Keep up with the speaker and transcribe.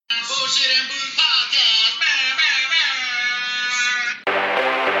Bullshit and Booze Podcast.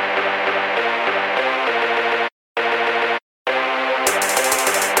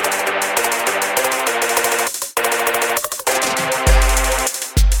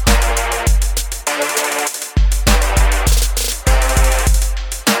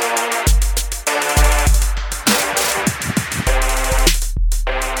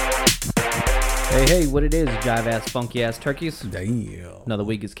 Hey, what it is, jive ass, funky ass turkeys. Damn. Another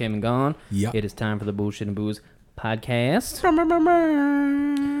week has came and gone. Yep. It is time for the Bullshit and Booze Podcast.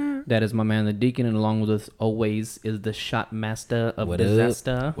 That is my man, the deacon, and along with us always is the shot master of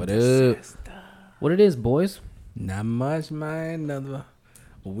disaster. What up? What it is, boys? Not much, man. Another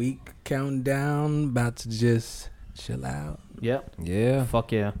week counting down. About to just chill out. Yep. Yeah.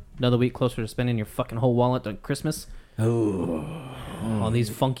 Fuck yeah. Another week closer to spending your fucking whole wallet on Christmas. Oh. All these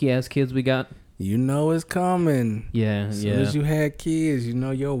funky ass kids we got. You know it's coming. Yeah, As soon as you had kids, you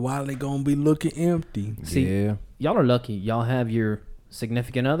know your wallet gonna be looking empty. See, Yeah. y'all are lucky. Y'all have your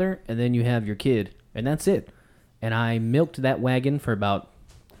significant other, and then you have your kid, and that's it. And I milked that wagon for about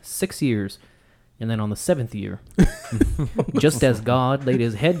 6 years, and then on the 7th year, just as God laid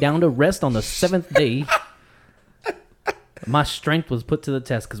his head down to rest on the 7th day, my strength was put to the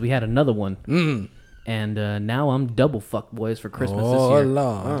test because we had another one. And now I'm double fucked, boys, for Christmas this year.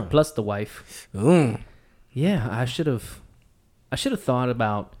 Lord. Plus the wife. Yeah, I should have thought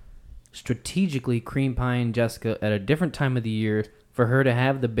about strategically cream pieing Jessica at a different time of the year for her to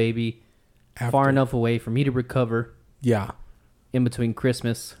have the baby far enough away for me to recover Yeah. in between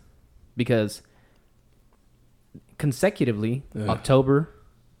Christmas, because consecutively, October,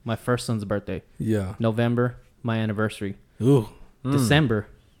 my first son's birthday, Yeah. November, my anniversary, Ooh. December,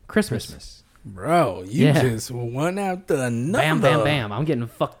 Christmas. Bro, you Yeah. just one after another. Bam, bam, bam. I'm getting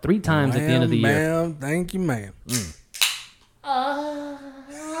fucked 3 times at the end of the year. Bam, thank you, ma'am.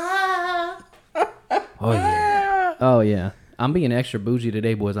 Oh, yeah. Oh, yeah. I'm being extra bougie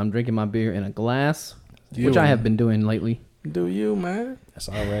today, boys. I'm drinking my beer in a glass, You which I and- have been doing lately. Do you, man? That's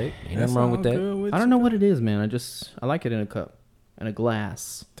all right. Ain't That's nothing wrong with all that. good with I don't know what it is, man. I like it in a cup, in a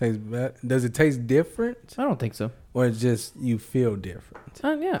glass. Tastes better. Does it taste different, I don't think so. or it's just you feel different?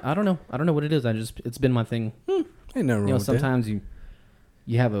 Yeah, I don't know. I don't know what it is. It's been my thing. Ain't nothing wrong You know, with sometimes you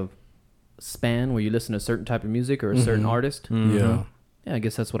have a span where you listen to a certain type of music or a certain artist. that. Yeah. Yeah, I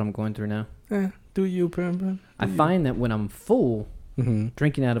guess that's what I'm going through now. Do you, Pimpin? I find that when I'm full, Mm-hmm.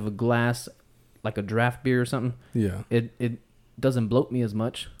 drinking out of a glass, like a draft beer or something, Yeah. it doesn't bloat me as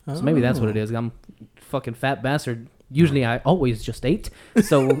much. So maybe that's what it is. I'm fucking fat bastard. Usually I always just ate,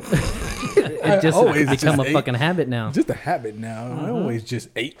 so it just always become just a ate. fucking habit now. Just a habit now. I always just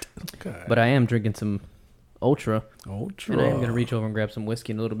ate. God. But I am drinking some Ultra, Ultra. and I am gonna reach over and grab some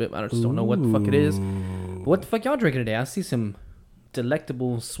whiskey in a little bit. I just don't know what the fuck it is. But what the fuck y'all drinking today? I see some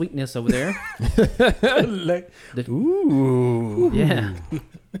delectable sweetness over there. Ooh. Yeah,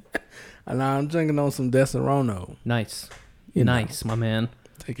 And I'm drinking on some Deserono. nice, You know. nice, my man.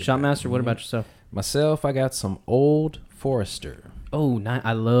 Take it Shotmaster, what about yourself? Myself, I got some Old Forester. Oh,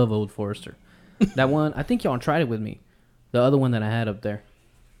 I love Old Forester. That one, I think y'all tried it with me. The other one that I had up there.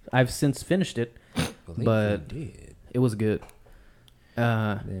 I've since finished it, Believe but you did. it was good.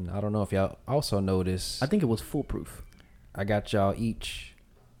 Then I don't know if y'all also noticed. I think it was foolproof. I got y'all each.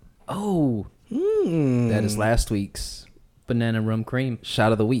 Oh, That is last week's banana rum cream.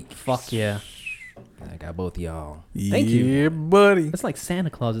 shot of the week. Fuck yeah. I got both y'all. Thank you. Yeah, buddy. It's like Santa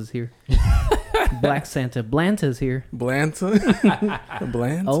Claus is here. Black Santa. Blanta's here. Blanta.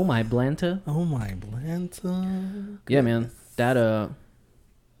 Blanta. Oh, my Blanta. Oh, my Blanta. Yeah, man. That,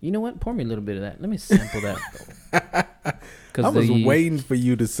 you know what? Pour me a little bit of that. Let me sample that. I was waiting for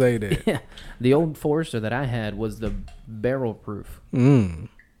you to say that. Yeah, the Old Forester that I had was the barrel proof.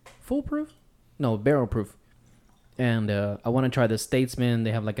 Foolproof? No, barrel proof. And I want to try the Statesman.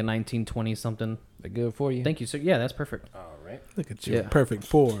 They have like a 1920 something. They good for you? Thank you, sir. Yeah, that's perfect. All right. Look at you. Yeah. Perfect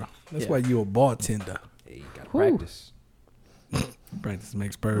pour. That's Yeah. why you a bartender. Hey, you got to Whew. practice. Practice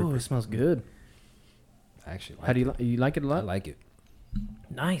makes Oh, it perfect. smells good. I actually like How do you like it a it. lot? I like it.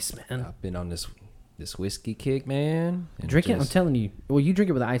 Nice, man. I've been on this whiskey kick, man. and Drink it. I'm just- telling you. Well, you drink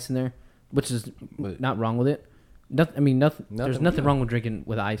it with ice in there, which is But- not wrong with it. Nothing. I mean, nothing. There's Nothing- nothing wrong with drinking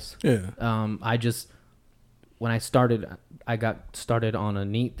with ice. Yeah. I just when I got started on a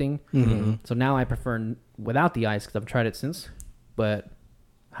neat thing. So now I prefer without the ice because I've tried it since. But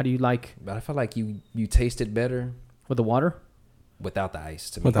how do you like But I feel like you taste it better with the water? without the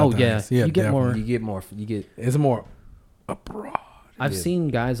ice. To me, Without Oh, the yeah. ice. Yeah, You get more- definitely. you get more. You get It's more abroad. I've Yeah. seen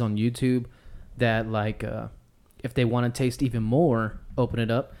guys on YouTube that like if they want to taste even more, open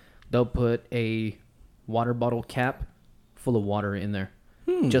it up. They'll put a water bottle cap full of water in there.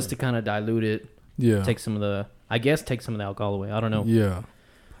 just to kind of dilute it. Yeah. Take some of the alcohol away. I don't know. Yeah.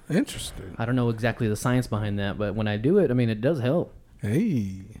 Interesting. I don't know exactly the science behind that, but when I do it, I mean, it does help.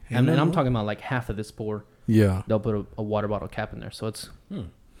 Hey. And I'm talking about like half of this pour. Yeah. They'll put a water bottle cap in there, so it's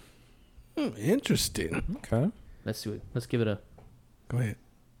Interesting. Okay. let's do it. Let's give it a Go ahead.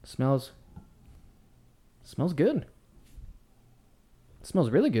 smells good. It smells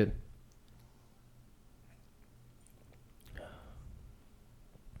really good.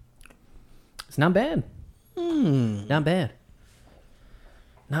 It's not bad. Not bad.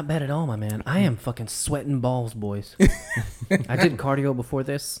 Not bad at all, my man. I am fucking sweating balls, boys. I did cardio before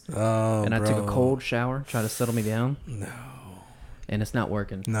this, and I took a cold shower, try to settle me down. No. And it's not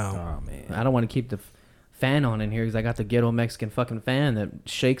working. No. Oh man. I don't want to keep the fan on in here because I got the ghetto Mexican fucking fan that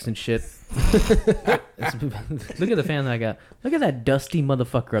shakes and shit. Look at the fan that I got. Look at that dusty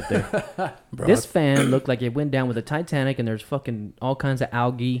motherfucker up there. Bro, This fan looked like it went down with the Titanic, and there's fucking all kinds of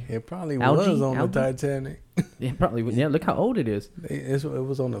algae. it probably Algae? was on Algae? the Titanic. Yeah, probably. Yeah, look how old it is. It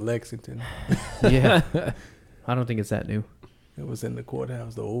was on the Lexington. Yeah, I don't think it's that new. It was in the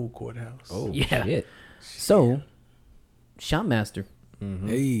courthouse, the old courthouse. Oh Yeah. shit. So, Shopmaster,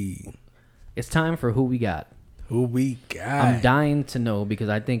 Hey, it's time for who we got. who we got? I'm dying to know because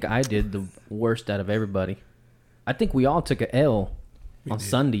I think I did the worst out of everybody. I think we all took a L on did.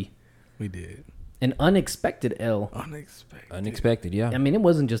 Sunday. We did. An unexpected L. Unexpected. Yeah. I mean, it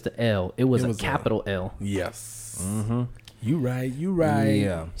wasn't just an L. It was It a was a- capital L. Yes. You right. You right.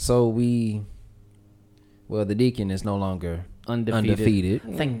 Yeah. So the deacon is no longer Undefeated.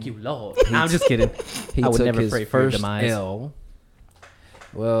 Thank you, Lord. I'm just kidding. He I would took never his pray for your first demise. L.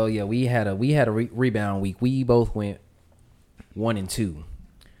 Well, yeah, we had a rebound week. We both went 1-2.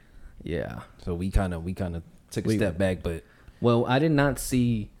 Yeah. So we kind of took a step back, but Well, I did not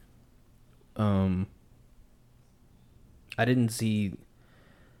see. I didn't see.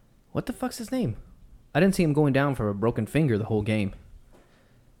 What the fuck's his name? I didn't see him going down for a broken finger the whole game.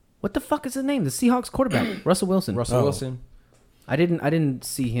 What the fuck is his name? The Seahawks quarterback, Russell Wilson. Russell Wilson. I didn't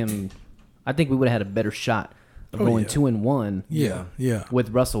see him. I think we would have had a better shot of going yeah. 2-1 Yeah. Yeah. with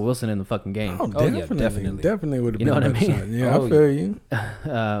Russell Wilson in the fucking game. Oh, Oh, yeah, definitely. definitely. Definitely would have You been know a what I better mean? shot. Yeah, Oh, I feel you.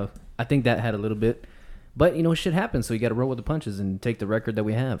 I think that had a little bit, but shit happens. So you got to roll with the punches and take the record that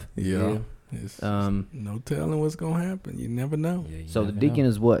we have. Yeah. It's no telling what's gonna happen. You never know. Yeah, you So the never deacon know.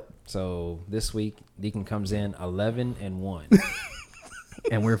 is what, So this week, deacon comes in 11-1.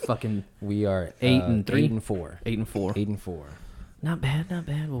 and we're fucking We are 8-3? 8-4. 8-4. 8-4. Not bad.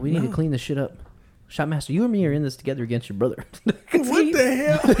 Well, we need to clean this shit up. Shotmaster, you and me are in this together against your brother. What the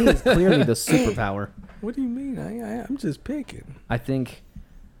hell? He is clearly the superpower. What do you mean? I'm just picking. I think.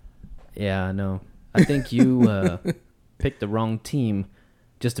 Yeah, I know. I think you picked the wrong team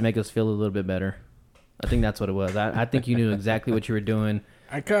just to make us feel a little bit better. I think that's what it was. I think you knew exactly what you were doing.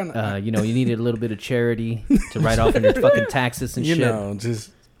 I kind of, You needed a little bit of charity to write off on your fucking taxes and shit.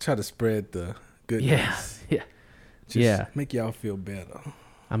 just try to spread the goodness. Yeah. Just Yeah. make y'all feel better.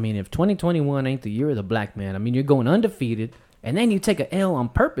 I mean, if 2021 ain't the year of the black man, I mean, you're going undefeated, and then you take a L on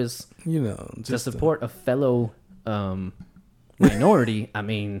purpose Just to support a fellow minority. I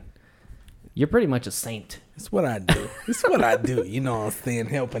mean, you're pretty much a saint. It's what I do. It's what I do. You know what I'm saying?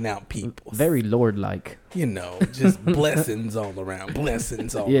 Helping out people. Very Lord-like. Just blessings all around.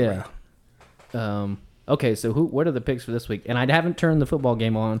 Blessings all Yeah. around. Okay, so what are the picks for this week? And I haven't turned the football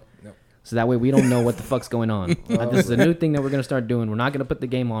game on, Nope. so that way we don't know what the fuck's going on. This is a new thing that we're going to start doing. We're not going to put the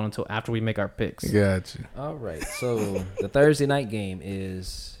game on until after we make our picks. Gotcha. All right. So the Thursday night game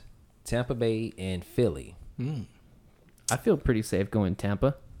is Tampa Bay and Philly. I feel pretty safe going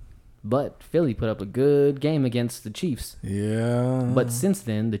Tampa, but Philly put up a good game against the Chiefs. Yeah. But since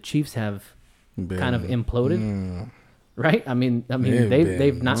then, the Chiefs have kind of imploded, Mm. right? I mean,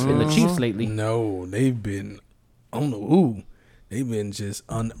 they've not been the Chiefs lately. No, they've been on the ooh. They've been just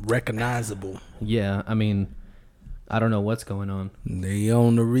unrecognizable. Yeah, I mean, I don't know what's going on. They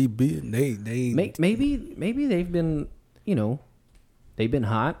on the rebuild. They Maybe they've been, they've been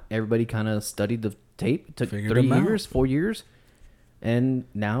hot. Everybody kind of studied the tape. It took Figured 3 them out. years, 4 years, and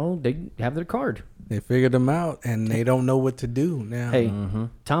now they have their card. They figured them out, and they don't know what to do now. Hey,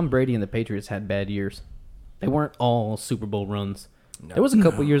 Tom Brady and the Patriots had bad years. They weren't all Super Bowl runs. There was a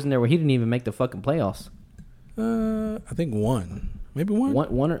couple years in there where he didn't even make the fucking playoffs. I think maybe one.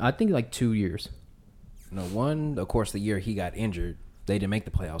 One, I think like 2 years. No, one, of course, the year he got injured, they didn't make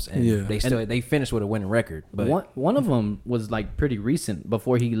the playoffs, and Yeah. they finished with a winning record. But One of them was like pretty recent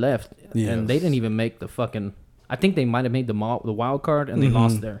before he left, Yes. and they didn't even make the fucking. I think they might have made the wild card, and they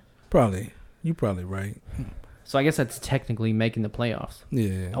lost there. Probably. You probably right. So I guess that's technically making the playoffs.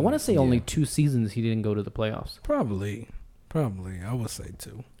 Yeah. I want to say only 2 seasons he didn't go to the playoffs. Probably. Probably, I would say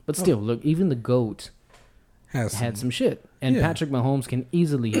 2. But still, look, even the GOAT had some shit. And Yeah. Patrick Mahomes can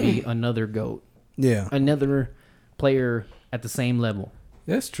easily be another GOAT. Yeah, Another player at the same level.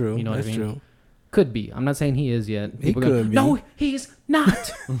 that's true. You know what I that's mean? true. Could be. I'm not saying he is yet. He People could be. No, he's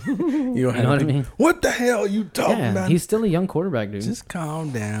not. You don't You have know what to, I mean? What the hell you talking Yeah, about? he's still a young quarterback, dude. Just calm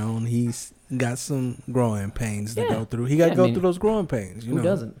down. He's got some growing pains to Yeah. go through. He got to Yeah, I go mean, through those growing pains. You Who know?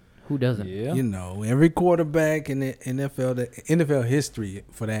 doesn't? Who doesn't? Yeah. You know, every quarterback in the NFL history,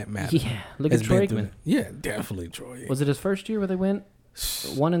 for that matter. Yeah. Look at has Troy been through Aikman. that. Yeah, definitely Troy. Was it his first year where they went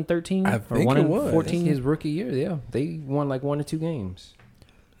 1-13 I or think it 1-14? was. His rookie year, yeah. They won like 1 or 2 games.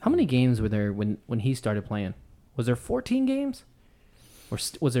 How many games were there when he started playing? Was there 14 games, or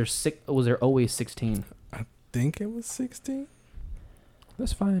was there six? Was there always 16? I think it was 16.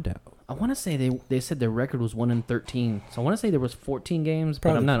 Let's find out. I want to say they said their record was 1-13, so I want to say there was 14 games, but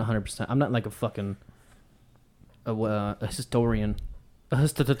I'm Probably. not 100%. I'm not like a fucking a historian, a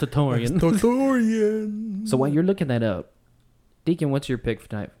historian. Historian. So while you're looking that up, Deacon, what's your pick for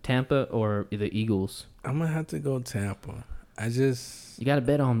tonight? Tampa or the Eagles? I'm gonna have to go Tampa. You got to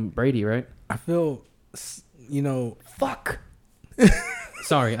bet on Brady, right? I feel, Fuck.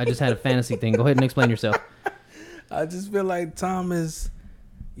 Sorry, I just had a fantasy thing. Go ahead and explain yourself. I just feel like Tom is,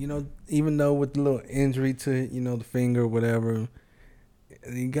 even though with the little injury to, the finger or whatever,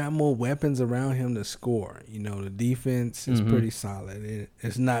 he got more weapons around him to score. The defense is pretty solid.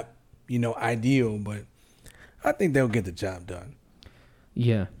 It's not, ideal, but I think they'll get the job done.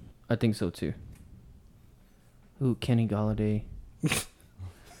 Yeah, I think so too. Ooh, Kenny Galladay.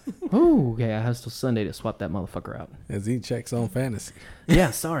 Ooh, okay, I have till Sunday to swap that motherfucker out. As he checks on fantasy.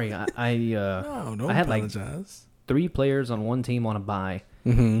 Yeah, sorry. I No, I had apologize. 3 players on one team on a bye,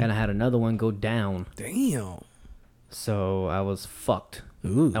 Mm-hmm. and I had another one go down. Damn. So I was fucked.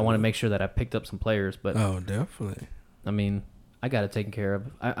 Ooh. I want to make sure that I picked up some players, but Oh, definitely. I mean, I got it taken care of.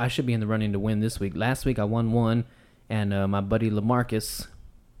 I should be in the running to win this week. Last week I won 1, and my buddy LaMarcus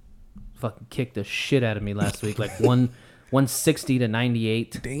fucking kicked the shit out of me last week, like 160 to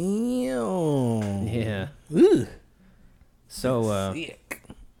 98. Damn. Yeah. Ooh. So, Sick.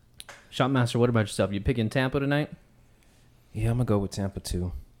 Shotmaster, what about yourself? You picking Tampa tonight? Yeah, I'm going to go with Tampa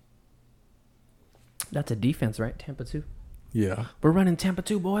too. That's a defense, right? Tampa 2. Yeah. We're running Tampa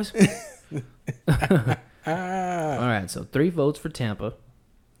 2, boys. All right, so 3 votes for Tampa.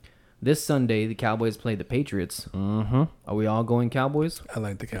 This Sunday, the Cowboys play the Patriots. Mm-hmm. Are we all going Cowboys? I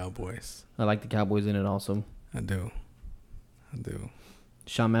like the Cowboys. I like the Cowboys in it also. I do.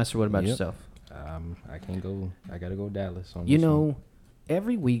 Shotmaster, what about Yep. yourself? I can't go. I got to go Dallas on You this one. know,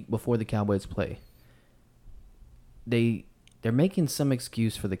 every week before the Cowboys play, they're making some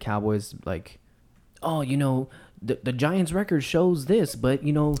excuse for the Cowboys, like, oh, the Giants' record shows this, but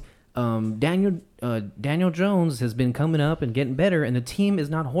Daniel Jones has been coming up and getting better, and the team is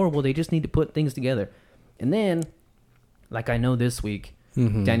not horrible. They just need to put things together. And then, like I know this week,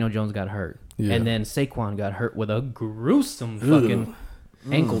 Daniel Jones got hurt, Yeah. and then Saquon got hurt with a gruesome fucking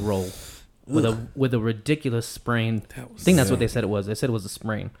ankle roll. With a ridiculous sprain. I think that's what they said it was. They said it was a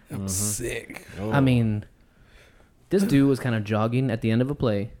sprain. I'm sick. I mean, this dude was kind of jogging at the end of a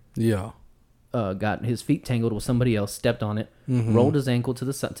play. Yeah. Got his feet tangled with somebody else, stepped on it, rolled his ankle to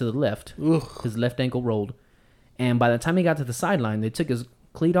the left. Ugh. His left ankle rolled, and by the time he got to the sideline, they took his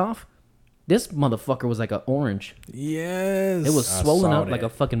cleat off. This motherfucker was like an orange. Yes. It was I swollen saw up like that. a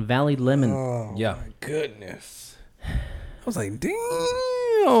fucking valley lemon. Oh, Yeah. my goodness. I was like, damn.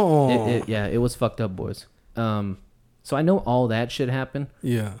 It was fucked up, boys. So I know all that shit happened,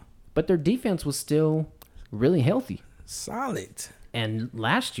 Yeah. but their defense was still really healthy. Solid. And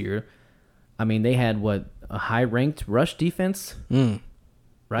last year, I mean, they had a high-ranked rush defense,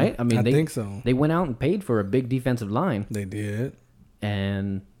 right? I mean, I they think so. They went out and paid for a big defensive line, They did.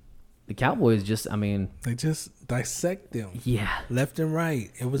 and the Cowboys They just dissect them yeah. left and right.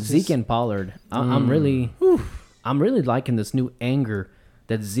 It was Zeke just, and Pollard. I'm really liking this new anger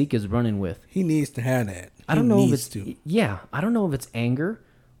that Zeke is running with. he needs to have that. I don't know if needs it's I don't know if it's anger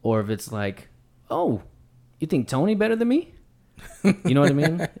or if it's like, oh, you think Tony better than me? You know what I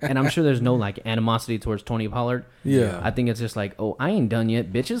mean? And I'm sure there's no like animosity towards Tony Pollard. Yeah. I think it's just like, oh, I ain't done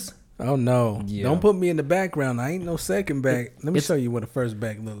yet, bitches. Oh no! Yeah. Don't put me in the background. I ain't no second back. Let me it's- show you what a first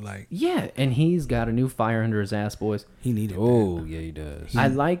back look like. Yeah, and he's got a new fire under his ass, boys. He needed Oh, yeah, he does. I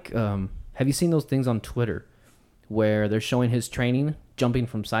like. Have you seen those things on Twitter where they're showing his training, jumping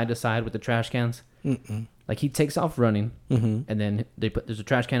from side to side with the trash cans? Like he takes off running, and then there's a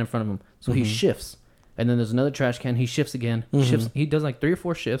trash can in front of him, so he shifts, and then there's another trash can. He shifts again, shifts. He does like 3 or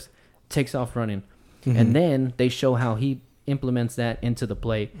 4 shifts, takes off running, and then they show how he implements that into the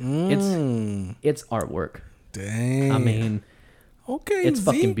play. It's artwork. Dang. I mean, okay, it's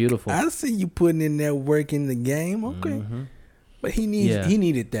fucking Zeke, beautiful. I see you putting in that work in the game. Okay. But he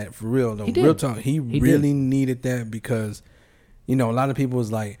needed that for real though. He did. Real talk. He did. really needed that because, a lot of people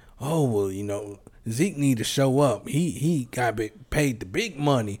was like, oh, well, Zeke need to show up. He got paid the big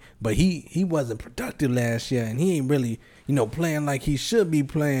money, but he wasn't productive last year, and he ain't really, playing like he should be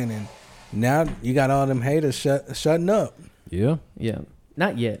playing. And now you got all them haters shutting up. Yeah. Yeah,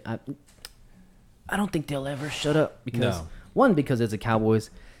 not yet. I don't think they'll ever shut up because No. one, because it's a Cowboys,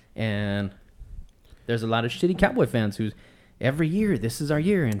 and there's a lot of shitty Cowboy fans who every year this is our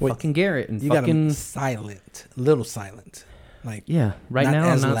year, and Wait, fucking Garrett and You got fucking them silent, little silent, like yeah. Right not now,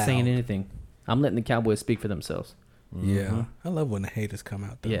 I'm as not loud. saying anything. I'm letting the Cowboys speak for themselves. Yeah, I love when the haters come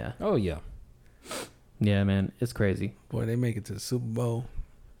out. Though. Yeah, Oh yeah. yeah, man, it's crazy. Boy, they make it to the Super Bowl.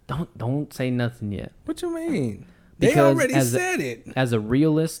 Don't say nothing yet. What you mean? They Because already as said it. As a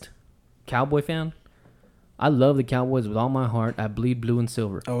realist Cowboy fan, I love the Cowboys with all my heart. I bleed blue and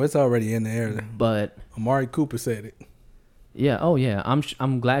silver. Oh, it's already in the air. But Amari Cooper said it. yeah, oh yeah,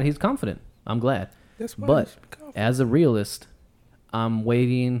 I'm glad he's confident. I'm glad. That's why. But as a realist, I'm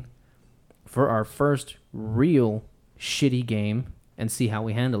waiting for our first real shitty game and see how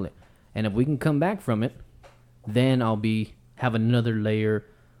we handle it. And if we can come back from it, then I'll have another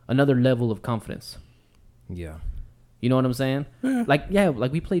level of confidence. Yeah. You know what I'm saying? Yeah.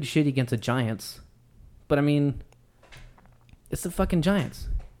 Like we played shitty against the Giants, but I mean, it's the fucking Giants.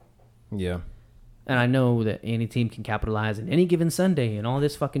 Yeah. And I know that any team can capitalize in any given Sunday and all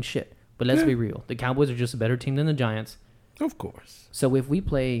this fucking shit. But let's be real. The Cowboys are just a better team than the Giants. Of course. So if we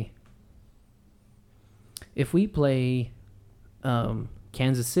play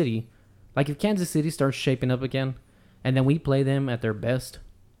Kansas City, like if Kansas City starts shaping up again, and then we play them at their best,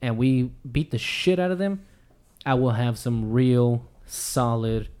 and we beat the shit out of them, I will have some real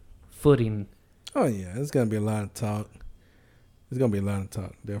solid footing. Oh yeah, it's gonna be a lot of talk. There's gonna be a lot of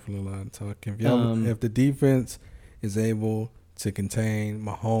talk. Definitely a lot of talk. If the defense is able to contain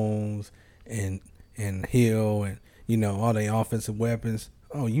Mahomes and Hill and all the offensive weapons,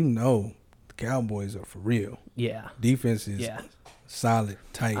 the Cowboys are for real. Yeah. Defense is solid,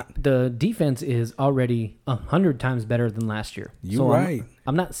 tight. The defense is already 100 times better than last year. You're right.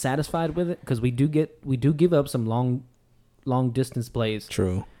 I'm not satisfied with it because we do give up some long distance plays.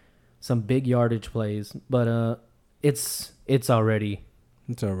 True. Some big yardage plays, but it's already.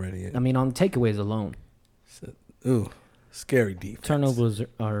 It's already. I mean, on takeaways alone, scary defense. turnovers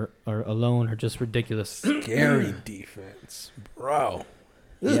are alone are just ridiculous. Scary defense, bro.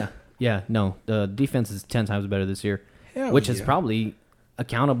 Yeah. No, the defense is 10 times better this year, Hell which is yeah. probably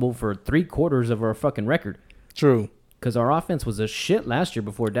accountable for 3/4 of our fucking record. True. Because our offense was a shit last year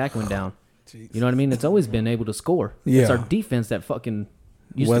before Dak went down. Jeez. You know what I mean? It's always been able to score. Yeah. It's our defense that fucking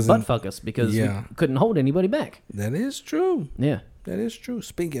used to Wasn't- butt fuck us because yeah. we couldn't hold anybody back. That is true. Yeah. That is true.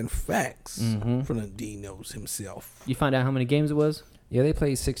 Speaking facts Mm-hmm. from the D-Nose himself. You find out how many games it was? Yeah, they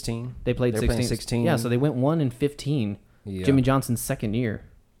played 16. They played They're 16. playing 16. Yeah, so they went 1-15. Yeah. Jimmy Johnson's second year.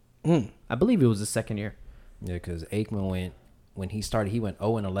 I believe it was his second year. Yeah, because Aikman when he started, he went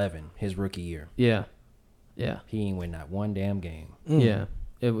 0-11 his rookie year. Yeah. Yeah. He ain't win not one damn game. Yeah.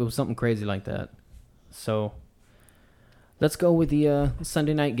 It was something crazy like that. So let's go with the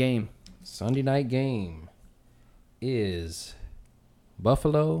Sunday night game. Sunday night game is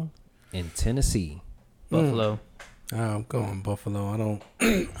Buffalo and Tennessee. Buffalo. I'm going Buffalo. I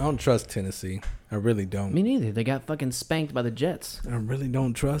don't trust Tennessee. I really don't. Me neither. They got fucking spanked by the Jets. I really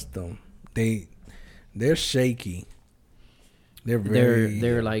don't trust them. They're shaky.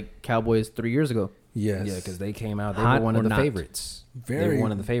 They're like Cowboys 3 years ago. yes. Yeah, because they came out. They Hot were one or of the not? favorites. They Very- were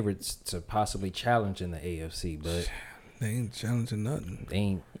one of the favorites to possibly challenge in the AFC, but they ain't challenging nothing. they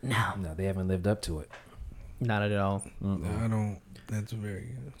ain't. No, they haven't lived up to it. Not at all. I don't. That's very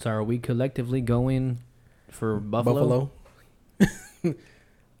good. So are we collectively going for Buffalo?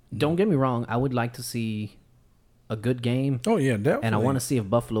 Don't get me wrong. I would like to see a good game, Oh yeah, definitely. and I want to see if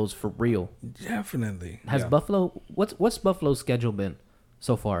Buffalo's for real. definitely. Has Buffalo? What's Buffalo's schedule been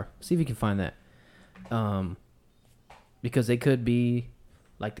so far? See if you can find that. Because they could be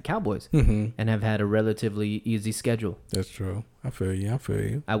like the Cowboys and have had a relatively easy schedule. That's true. I feel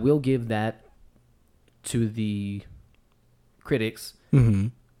you. I will give that to the critics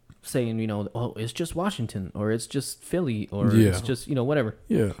saying, oh, it's just Washington or it's just Philly or it's Yeah. just, whatever.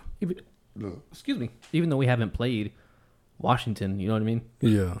 Yeah. Excuse me. Even though we haven't played Washington, you know what I mean?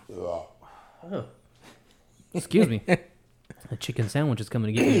 Yeah. Excuse me. A chicken sandwich is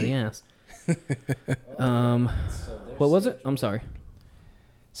coming to get me in the ass. What was it? I'm sorry.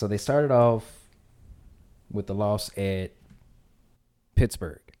 So they started off with the loss at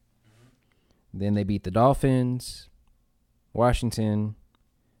Pittsburgh. Then they beat the Dolphins, Washington,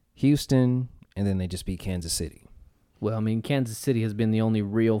 Houston, and then they just beat Kansas City. Well, I mean, Kansas City has been the only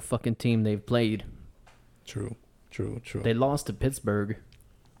real fucking team they've played. True. They lost to Pittsburgh.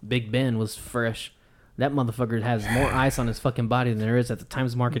 Big Ben was fresh. That motherfucker has more ice on his fucking body than there is at the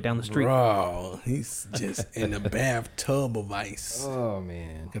Times Market down the street. Bro, he's just in a bathtub of ice. Oh,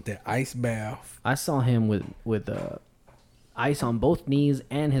 man. Got that ice bath. I saw him with ice on both knees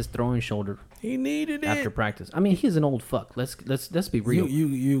and his throwing shoulder He needed it. after practice. I mean, he's an old fuck. Let's be real.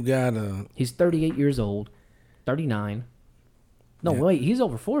 You gotta. He's 38 years old, 39. No, wait, he's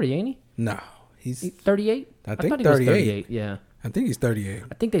over 40, ain't he? No, he's 38? I think thought he was 38. 38, yeah. I think he's 38.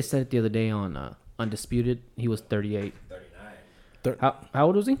 I think they said it the other day on Undisputed. He was 38. 39. How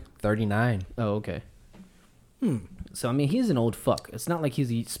old was he? 39. Oh, okay. So, I mean, he's an old fuck. It's not like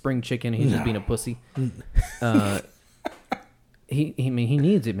he's a spring chicken and he's just being a pussy. He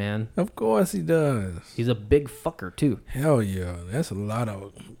needs it, man. Of course he does. He's a big fucker, too. Hell yeah, that's a lot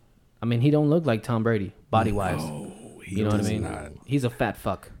of. I mean, he don't look like Tom Brady, body-wise. Oh, he You know what I does mean? not. He's a fat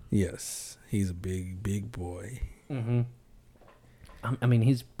fuck. Yes, he's a big boy. Mm-hmm. I mean,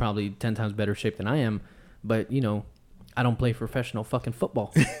 he's probably 10 times better shape than I am, but, you know, I don't play professional fucking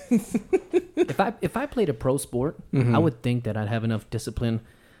football. If I played a pro sport, I would think that I'd have enough discipline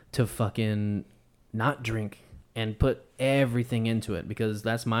to fucking not drink and put everything into it because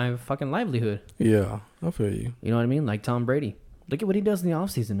that's my fucking livelihood. Yeah, I feel you. You know what I mean? Like Tom Brady. Look at what he does in the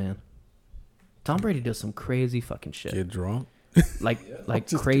offseason, man. Tom Brady does some crazy fucking shit. Get drunk. Like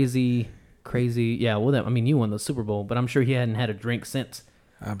crazy. Yeah, well, I mean, you won the Super Bowl, but I'm sure he hadn't had a drink since.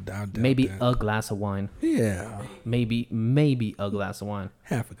 I doubt Maybe that. a glass of wine. Yeah, Maybe a glass of wine.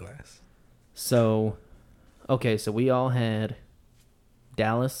 half a glass. So, okay, so we all had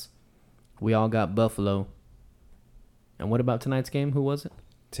Dallas. We all got Buffalo. And what about tonight's game? Who was it?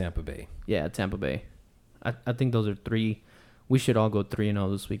 Tampa Bay. Yeah, Tampa Bay. I think those are three. We should all go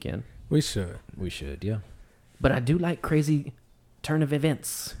 3-0 this weekend. We should. We should, yeah. But I do like crazy turn of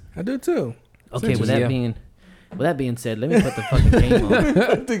events. I do too. Okay, with Yeah. that being said, let me put the fucking game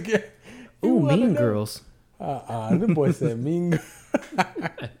on. Ooh, Mean Girls. The boy said Mean Girls.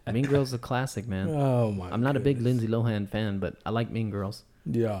 Mean Girls is a classic, man. Oh my! I'm not a big Lindsay Lohan fan, but I like Mean Girls.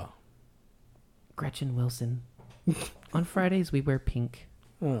 Yeah. Gretchen Wilson. On Fridays, we wear pink.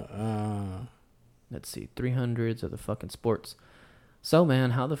 Let's see, 300s of the fucking sports. So,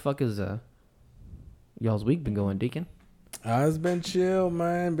 man, how the fuck is y'all's week been going, Deacon? It's been chill,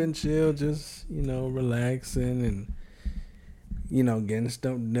 man. Been chill, just relaxing and getting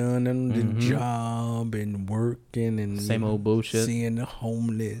stuff done on the job and working and Same old bullshit. Seeing the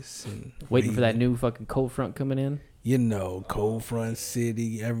homeless and Waiting for that new fucking cold front coming in. Cold front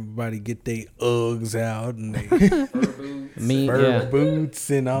city. Everybody get their Uggs out and they fur boots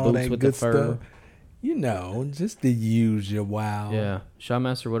and all Boots that with good the fur. stuff. Just the usual. Wow. Yeah.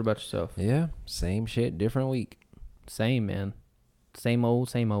 Shawmaster, what about yourself? Yeah, same shit, different week. Same, man. Same old.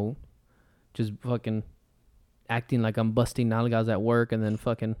 Just fucking acting like I'm busting nalgas at work and then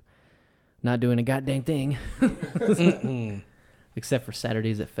fucking not doing a goddamn thing. Except for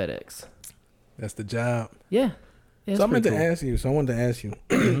Saturdays at FedEx. That's the job. Yeah. So I wanted to ask you.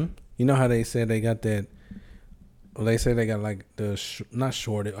 You know how they said they got that? Well, they say they got like not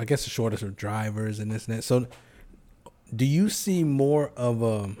shortage. I guess the shortage of drivers and this and that. So, do you see more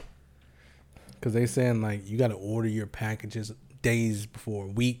of because they saying like you got to order your packages days before,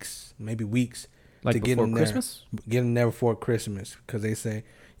 maybe weeks, Like to get before them Christmas? Get them there before Christmas because they say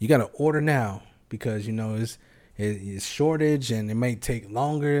you got to order now because it's shortage and it may take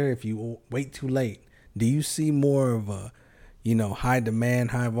longer if you wait too late. Do you see more of a high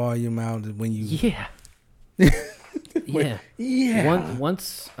demand, high volume out when you? Yeah. Yeah. Yeah.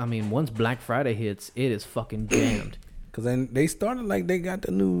 Once Black Friday hits, it is fucking jammed. Cause then they started like they got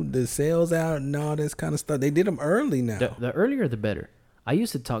the sales out and all this kind of stuff. They did them early now. The earlier the better. I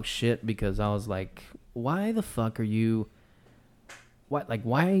used to talk shit because I was like, why the fuck are you? What, like,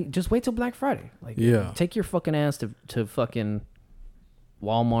 why just wait till Black Friday? Like, Yeah. Take your fucking ass to fucking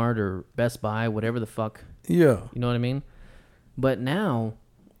Walmart or Best Buy, whatever the fuck. Yeah. You know what I mean? But now,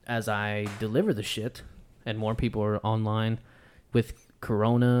 as I deliver the shit, and more people are online with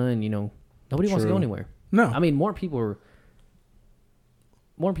Corona, and nobody wants to go True. anywhere. No. I mean, more people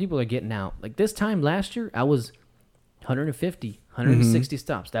are getting out. Like this time last year, I was 150, 160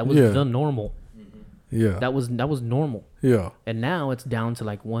 stops. That was the normal. Yeah. That was normal. Yeah. And now it's down to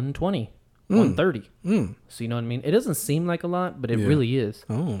like 120, 130. So you know what I mean? It doesn't seem like a lot, but it really is.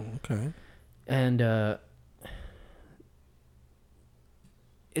 Oh, okay. And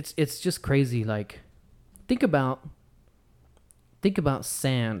it's just crazy. Like think about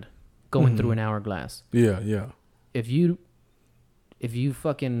sand going through an hourglass. Yeah. If you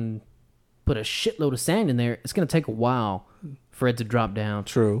fucking put a shitload of sand in there, it's gonna take a while for it to drop down.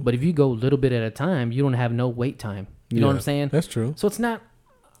 True. But if you go a little bit at a time, you don't have no wait time. You know what I'm saying? That's true. So it's not.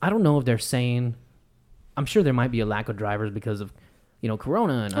 I don't know if they're saying. I'm sure there might be a lack of drivers because of,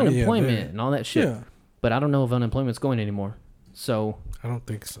 Corona and unemployment and all that shit. Yeah. But I don't know if unemployment's going anymore. So I don't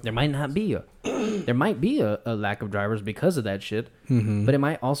think so. there might not be a lack of drivers because of that shit. Mm-hmm. But it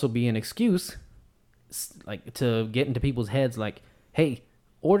might also be an excuse, like, to get into people's heads, like, hey,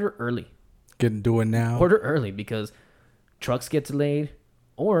 order early. Do it now. Order early because trucks get delayed.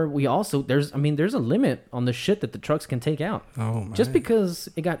 Or we also there's a limit on the shit that the trucks can take out. Oh man. Just because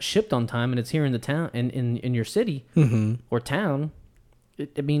it got shipped on time and it's here in the town in your city or town,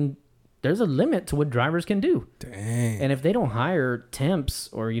 there's a limit to what drivers can do. Dang. And if they don't hire temps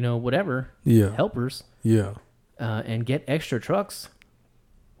or whatever helpers, and get extra trucks,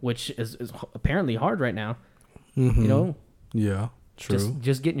 which is apparently hard right now, Yeah. True.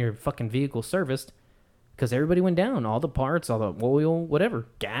 just getting your fucking vehicle serviced. Because everybody went down, all the parts, all the oil, whatever,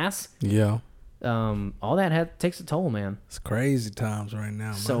 gas. Yeah. All that takes a toll, man. It's crazy times right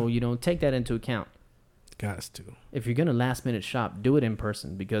now, man. So, take that into account. Gots to If you're going to last minute shop, do it in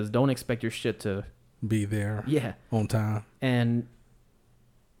person because don't expect your shit to be there on time. And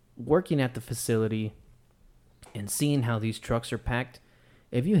working at the facility and seeing how these trucks are packed,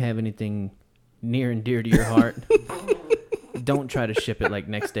 if you have anything near and dear to your heart, don't try to ship it like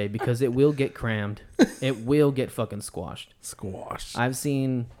next day because it will get crammed. It will get fucking squashed. I've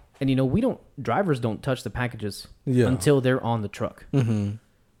seen, and drivers don't touch the packages until they're on the truck. Mm-hmm.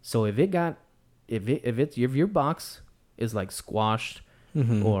 So if your box is like squashed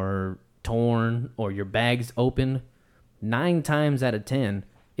or torn or your bag's open, 9 times out of 10,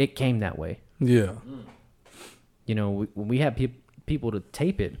 it came that way. Yeah. We have people to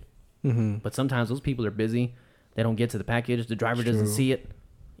tape it, but sometimes those people are busy. They don't get to the package. The driver doesn't see it.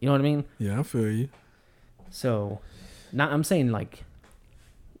 You know what I mean? Yeah, I feel you. So, I'm saying like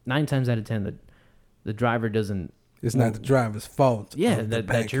 9 times out of 10, the driver doesn't. It's not the driver's fault. Yeah,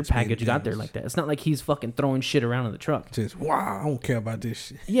 that your package got there like that. It's not like he's fucking throwing shit around in the truck. Just, wow, I don't care about this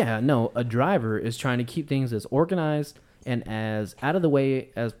shit. Yeah, no, a driver is trying to keep things as organized and as out of the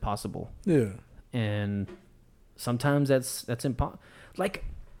way as possible. Yeah. And sometimes that's impossible. Like,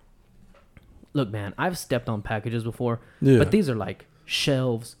 look, man, I've stepped on packages before, but these are like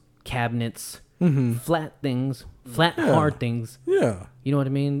shelves, cabinets, flat things, hard things. Yeah. You know what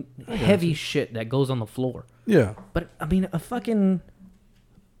I mean? Heavy shit that goes on the floor. Yeah. But, a fucking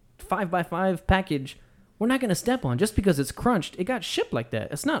 5x5 package, we're not going to step on just because it's crunched. It got shipped like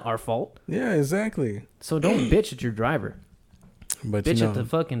that. It's not our fault. Yeah, exactly. So don't bitch at your driver. But bitch at the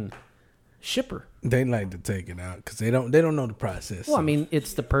fucking shipper. They like to take it out because they don't know the process. Well,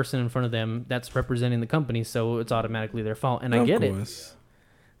 it's the person in front of them that's representing the company, so it's automatically their fault. And I get it.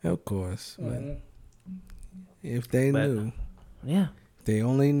 Of course. But if they knew. Yeah. If they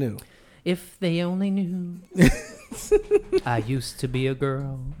only knew. If they only knew. I used to be a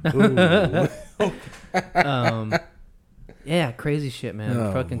girl. Yeah, crazy shit, man.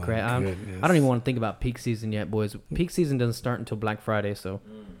 Oh, fucking crazy. I don't even want to think about peak season yet, boys. Peak season doesn't start until Black Friday, so.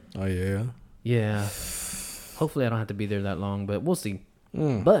 Oh, yeah? Yeah. Hopefully I don't have to be there that long, but we'll see.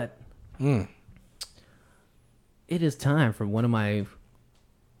 But it is time for one of my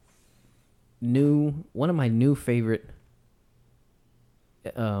new favorite.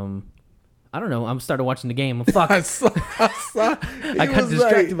 I don't know. I'm started watching the game. Fuck. I saw. I got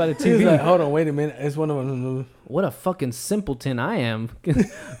distracted by the TV. He was like, hold on, wait a minute. It's one of them. What a fucking simpleton I am.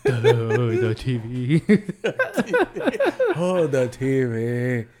 The TV. Oh, the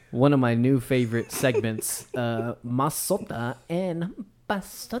TV. One of my new favorite segments, Masota and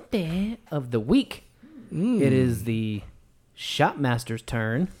Pasote of the week. It is the Shopmaster's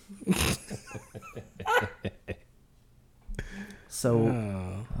turn. So,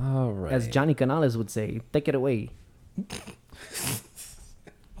 all right. as Johnny Canales would say, take it away.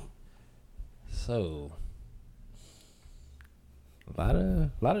 So,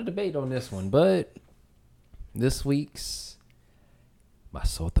 a lot of debate on this one, but this week's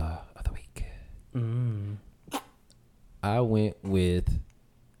Masota of the week, I went with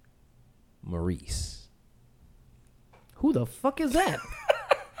Maurice. Who the fuck is that?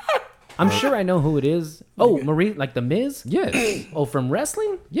 I'm sure I know who it is. Oh, Maurice, like the Miz? Yes. Oh, from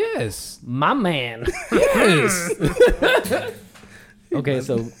wrestling? Yes. My man. Yes. Okay,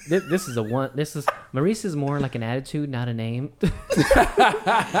 so this is Maurice is more like an attitude, not a name.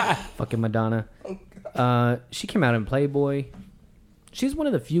 Fucking Madonna. She came out in Playboy. She's one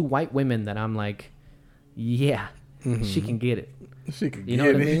of the few white women that I'm like, yeah, she can get it. She can You know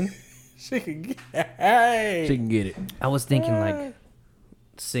what I mean? She can get. Hey. She can get it. I was thinking like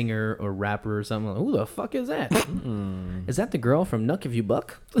singer or rapper or something. Like, who the fuck is that? Is that the girl from Nuck If You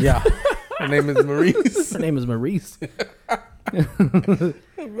Buck? Yeah. Her name is Maurice. Her name is Maurice. Imagine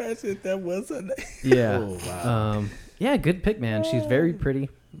if that was her name. Yeah. Oh, wow. Yeah, good pick, man. She's very pretty.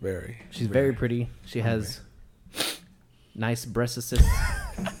 She's very pretty. She has nice breasts.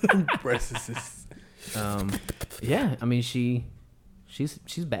 Breasts. Yeah, I mean she's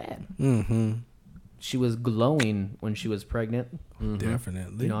bad. Mm-hmm. She was glowing when she was pregnant.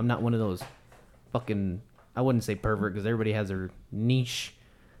 Definitely. You know, I'm not one of those fucking, I wouldn't say pervert because everybody has their niche,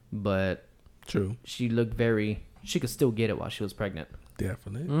 but True. she looked she could still get it while she was pregnant.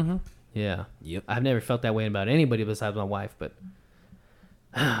 Definitely. Yeah. Yep. I've never felt that way about anybody besides my wife, but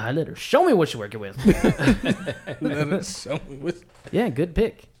I let her show me what she's working with. Let her show me what. Yeah, good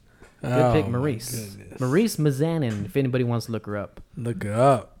pick. Good Oh, pick, my Maurice. goodness. Maurice Mazanin, if anybody wants to look her up. Look her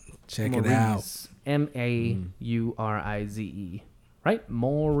up. Check it out. Maurice. Maurize. Right?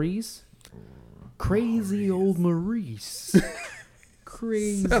 Maurice? Crazy old Maurice.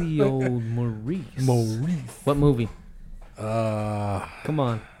 Crazy old Maurice. Maurice. What movie? Oh. Come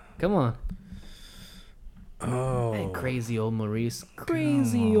on. Hey, crazy old Maurice.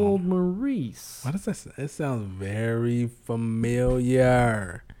 Crazy old Maurice. What does that say? It sounds very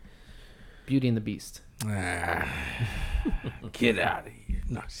familiar. Beauty and the Beast. Get out of here.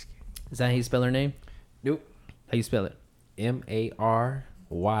 No, just kidding. Is that how you spell her name? Nope. How you spell it? Maryse.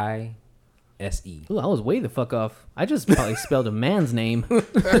 Ooh, I was way the fuck off. I just probably spelled a man's name.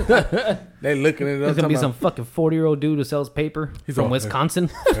 They looking it up. There's gonna be talking some fucking 40-year-old dude who sells paper from all- Wisconsin.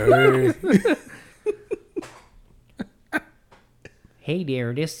 about, Hey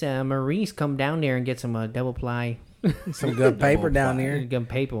there, this Maurice come down there and get some double ply. some good paper down there. Get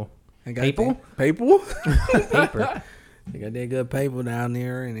paper. I got Paper? that- Paper? Paper. They got that good paper down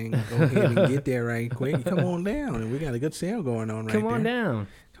there, and then go ahead and get there right quick. Come on down, and we got a good sale going on right there. Come on down.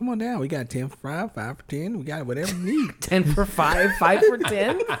 Come on down. We got 10 for 5, 5 for 10. We got whatever you need. 10 for 5, 5 for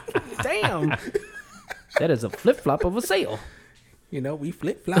 10. Damn. That is a flip-flop of a sale. You know, we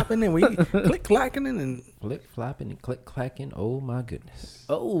flip flopping and we click clacking and Flip flopping and click clacking. Oh my goodness.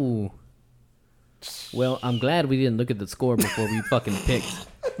 Oh. Well, I'm glad we didn't look at the score before we fucking picked.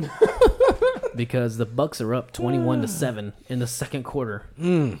 Because the Bucks are up 21-7 in the second quarter.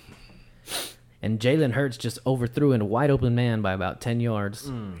 And Jalen Hurts just overthrew a wide open man by about 10 yards.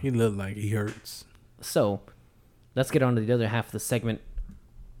 he looked like he hurts. So, let's get on to the other half of the segment.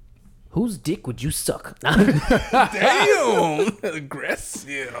 Whose dick would you suck? Damn,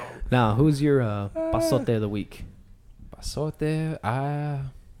 aggressive. Now, who's your pasote of the week? I saw it there.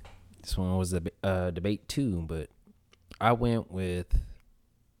 This one was a debate too, but I went with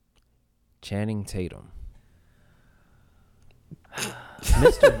Channing Tatum.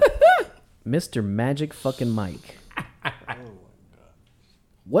 Mr. Magic fucking Mike.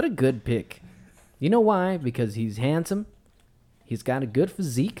 What a good pick. You know why? Because he's handsome. He's got a good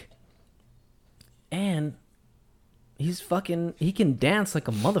physique. And he can dance like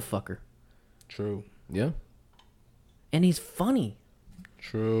a motherfucker. True. Yeah. And he's funny.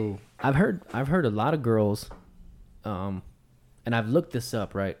 True. I've heard a lot of girls, and I've looked this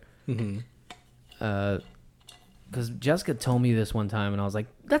up, right? Because Jessica told me this one time, and I was like,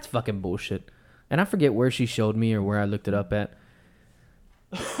 that's fucking bullshit. And I forget where she showed me or where I looked it up at.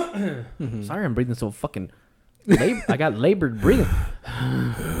 Sorry I'm breathing so fucking... I got labored breathing.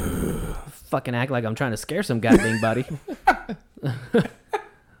 Fucking act like I'm trying to scare some goddamn body.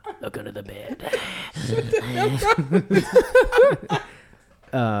 Look under the bed.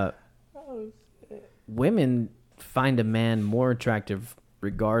 Women find a man more attractive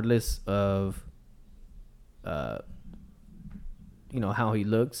regardless of how he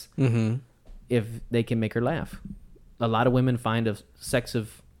looks, if they can make her laugh. A lot of women find a sense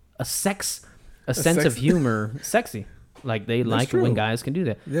of humor sexy. Like they like it when guys can do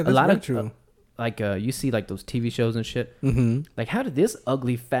that. Yeah, a that's lot very of true. you see like those TV shows and shit. Like, how did this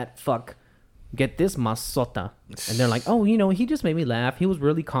ugly fat fuck get this masota? And they're like, oh, he just made me laugh. He was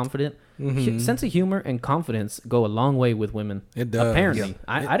really confident. Sense of humor and confidence go a long way with women. It does. Apparently. Yeah.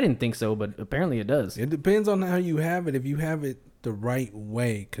 I didn't think so, but apparently it does. It depends on how you have it. If you have it the right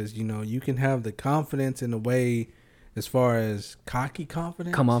way, because you can have the confidence in a way, as far as cocky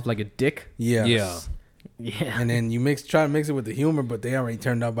confidence, Come off like a dick. Yes. Yeah. And then you try to mix it with the humor, but they already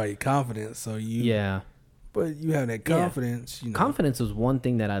turned out by your confidence. So Yeah. But you have that confidence. Confidence was one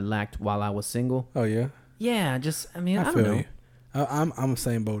thing that I lacked while I was single. Oh yeah. Yeah, I don't feel know. you. I'm the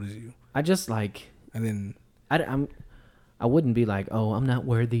same boat as you. I just like And then I wouldn't be like, oh, I'm not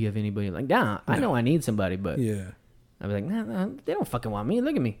worthy of anybody. Like, nah, I know I need somebody, but yeah. I'd be like, nah, they don't fucking want me.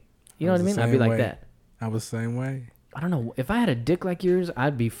 Look at me. You know what I mean? I'd be like that. I was the same way. I don't know. If I had a dick like yours,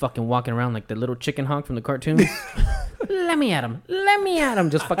 I'd be fucking walking around like the little chicken hawk from the cartoons. Let me at him. Let me at him.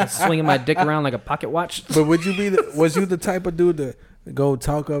 Just fucking swinging my dick around like a pocket watch. But was you the type of dude to go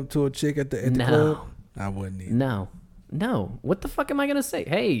talk up to a chick at the club? I wouldn't either. No. What the fuck am I gonna say?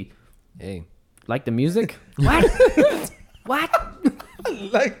 Hey, like the music? What?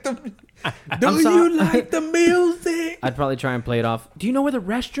 Like the. Do you like the music? I'd probably try and play it off. Do you know where the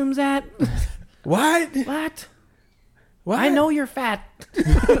restroom's at? What? I know you're fat.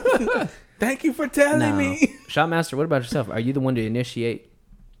 Thank you for telling me. Shotmaster, what about yourself? Are you the one to initiate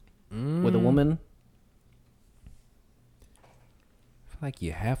with a woman? I feel like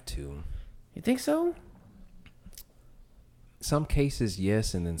you have to. You think so? Some cases,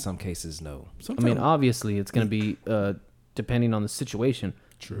 yes, and then some cases, no. I mean, obviously, it's going to be depending on the situation.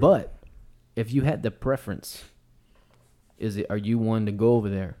 True. But if you had the preference, are you one to go over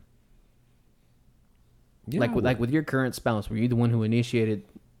there? Yeah, like with your current spouse, were you the one who initiated,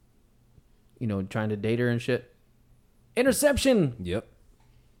 trying to date her and shit? Interception. Yep.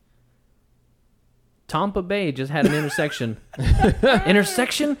 Tampa Bay just had an intersection.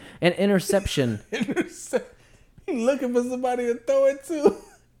 Intersection and interception. He looking for somebody to throw it to.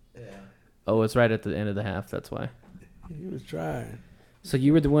 Yeah. Oh, it's right at the end of the half. That's why. He was trying. So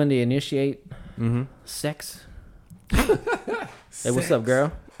you were the one to initiate sex? Hey, what's up,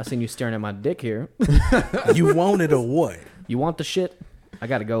 girl? I seen you staring at my dick here. You want it or what? You want the shit? I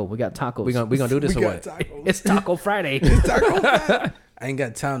gotta go. We got tacos. We gonna do this or what? Tacos. It's Taco Friday. I ain't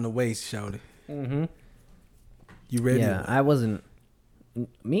got time to waste, shawty. Mm-hmm. You ready? Yeah, I wasn't.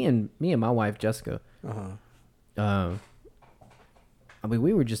 Me and my wife Jessica. I mean,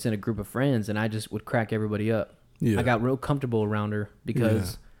 we were just in a group of friends, and I just would crack everybody up. Yeah. I got real comfortable around her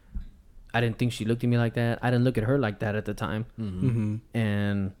because I didn't think she looked at me like that. I didn't look at her like that at the time. Mm-hmm.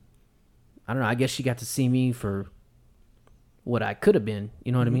 And I don't know. I guess she got to see me for what I could have been.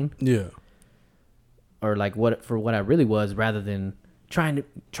 You know what I mean? Yeah. Or like what I really was, rather than trying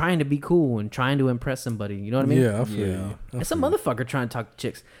to be cool and trying to impress somebody. You know what I mean? Yeah, I feel you. And some motherfucker trying to talk to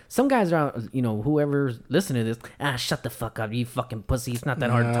chicks. Some guys are out, whoever's listening to this, shut the fuck up, you fucking pussy. It's not that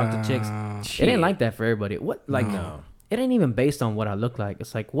hard to talk to chicks. It ain't like that for everybody. No. It ain't even based on what I look like.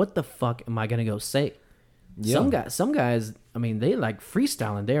 It's like, what the fuck am I gonna go say? Yeah. Some guys, I mean, they like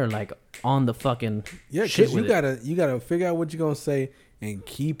freestyling. They're like on the fucking shit with you gotta figure out what you're gonna say and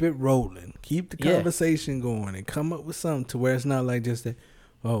keep it rolling. Keep the conversation going and come up with something to where it's not like just that.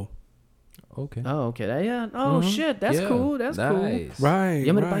 Oh, okay. Oh, okay. Yeah. Oh shit. That's cool. That's nice. cool. Right. You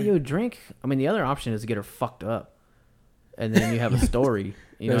want me to buy you a drink? I mean, the other option is to get her fucked up, and then you have a story.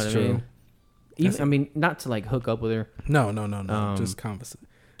 You know what I mean? Even, I mean, not to like hook up with her. No. Just conversation.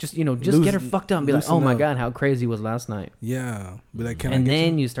 Just get her fucked up and be like, oh my god, how crazy was last night? Yeah. Be like, and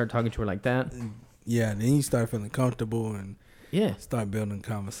then you start talking to her like that. Yeah. Then you start feeling comfortable and start building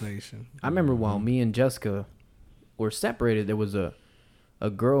conversation. I remember while me and Jessica were separated, there was a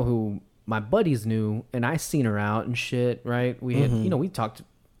girl who my buddies knew, and I seen her out and shit. Right? We had we talked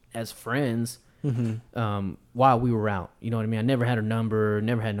as friends while we were out. You know what I mean? I never had her number,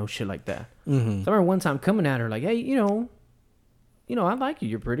 never had no shit like that. So I remember one time coming at her like, hey, I like you.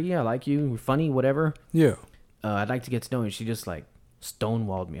 You're pretty. I like you. You're funny. Whatever. Yeah. I'd like to get to know you. She just like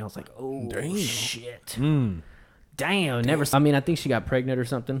stonewalled me. I was like, oh shit. Damn. Never. I mean, I think she got pregnant or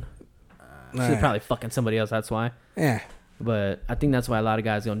something. She was probably fucking somebody else. That's why. Yeah. But I think that's why a lot of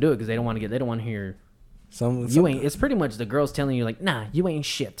guys don't do it, because they don't want to hear. You ain't. It's pretty much the girls telling you like, nah, you ain't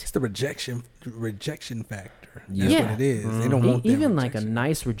shit. It's the rejection factor. That's what it is. They don't want that even rejection. like a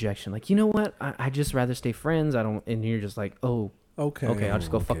nice rejection. Like, you know what? I just rather stay friends. I don't. And you're just like, oh, okay. I'll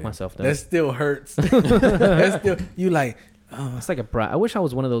just go fuck myself then. That still hurts. That's still you like. It's like a pride. I wish I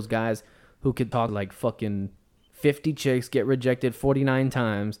was one of those guys who could talk like fucking 50 chicks, get rejected 49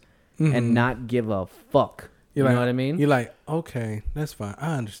 times, and not give a fuck. You know what I mean? You're like, okay, that's fine.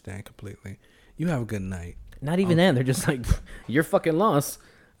 I understand completely. You have a good night. Not even then. They're just like, you're fucking lost.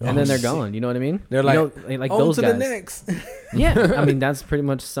 And then they're gone. You know what I mean? They're like, like on those to guys. the next. Yeah. I mean, that's pretty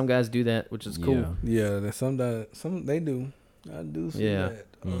much, some guys do that, which is cool. Yeah. Some they do. I do see that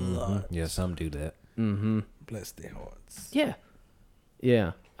a lot. Yeah, some do that. Bless their hearts. Yeah.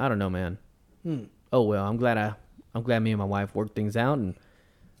 Yeah. I don't know, man. Oh, well, I'm glad me and my wife worked things out, and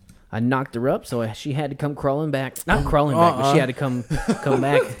I knocked her up, so she had to come crawling back. Not crawling back, but she had to come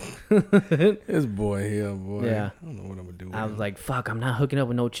back. This boy here, boy. Yeah. I don't know what I'm going to do. I was like, fuck, I'm not hooking up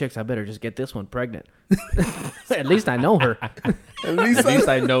with no chicks. I better just get this one pregnant. At least I know her. At least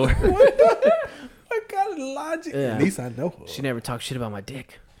I know her. What kind of logic? Yeah. At least I know her. She never talked shit about my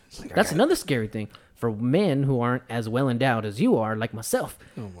dick. That's another scary thing. for men who aren't as well endowed as you are, like myself,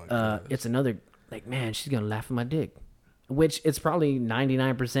 Oh my God. it's another like, man, she's gonna laugh at my dick, which it's probably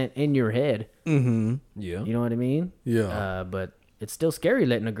 99% in your head. Mm-hmm. Yeah. You know what I mean? Yeah. But it's still scary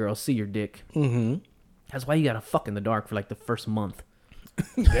letting a girl see your dick. Mm-hmm. That's why you gotta fuck in the dark for like the first month.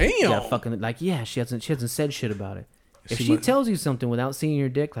 Damn. You gotta fuck in the, like, yeah, she hasn't said shit about it. If She she might- tells you something without seeing your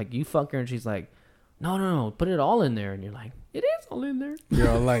dick, like you fuck her and she's like, no, put it all in there, and you're like, it is all in there. You're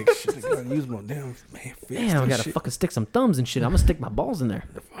all like, shit, I gotta use my damn man. Fist Damn, I and gotta shit. fucking stick some thumbs and shit. I'm gonna stick my balls in there.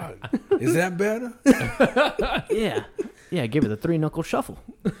 Fuck. Is that better? Yeah, give it the 3-knuckle shuffle.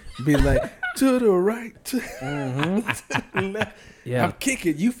 Be like, to the right, to the left. Yeah. I'm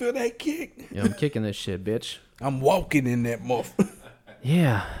kicking. You feel that kick? Yeah, I'm kicking this shit, bitch. I'm walking in that motherfucker.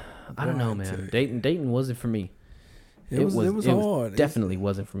 Yeah, I don't know, Boy, I tell man. you. Dating wasn't for me. It was hard. Definitely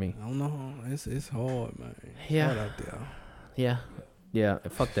wasn't for me. I don't know. It's hard, man. It's Yeah. hard out there. Yeah.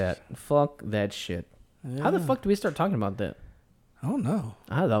 Fuck that. Fuck that shit. How the Yeah. fuck do we start talking about that? I don't know.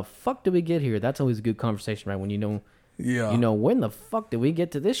 How the fuck did we get here? That's always a good conversation, right? When you Yeah. know when the fuck did we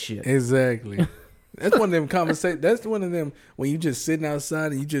get to this shit? Exactly. That's one of them conversations. That's one of them when you just sitting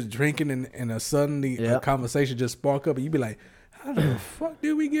outside and you just drinking and suddenly a Yep. conversation just spark up and you be like, how the fuck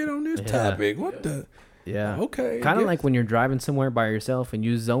did we get on this Yeah. topic? What the? Yeah. Okay. Kind of yes. like when you're driving somewhere by yourself and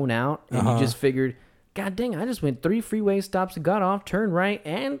you zone out and you just figured, God dang, I just went 3 freeway stops, got off, turned right,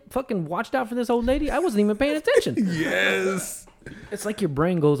 and fucking watched out for this old lady. I wasn't even paying attention. Yes. It's like your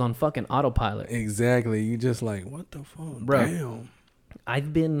brain goes on fucking autopilot. Exactly. You just like, what the fuck? Bro. Damn.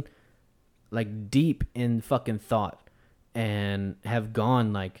 I've been like deep in fucking thought and have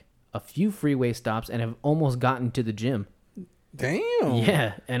gone like a few freeway stops and have almost gotten to the gym. Damn.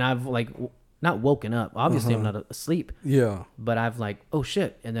 Yeah. And I've like not woken up. Obviously, I'm not asleep, Yeah. but I've like, oh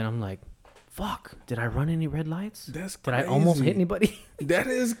shit. And then I'm like, fuck, did I run any red lights? That's Did I almost hit crazy. anybody? That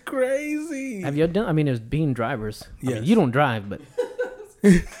is crazy. Have you done? I mean, there's being drivers. I mean, Yes. you don't drive, but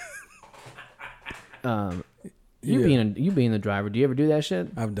you being the driver. Do you ever do that shit?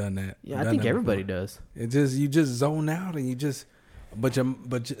 I've done that. Yeah, I've I done think that everybody before. does. It just you just zone out and you just, but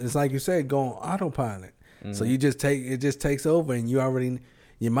it's like you said, go on autopilot. So you just it just takes over and you already,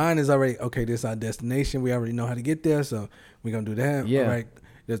 your mind is already, okay, this is our destination. We already know how to get there, so we're gonna do that. Yeah. All right.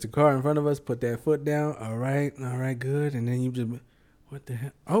 There's a car in front of us. Put that foot down. All right, good. And then you just, what the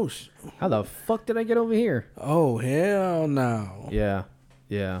hell? Oh, How the fuck did I get over here? oh hell no. Yeah.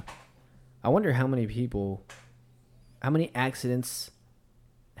 I wonder how many accidents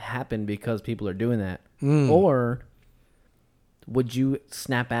happen because people are doing that. Or would you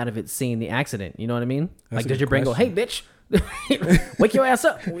snap out of it seeing the accident? You know what I mean? That's Like, a does good your brain question. go, hey, bitch, wake your ass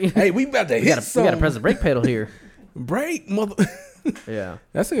up. Hey, we about to we hit gotta something. press the brake pedal here. Break, mother. Yeah.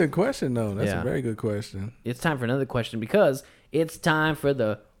 That's a good question, though. That's Yeah. a very good question. It's time for another question because it's time for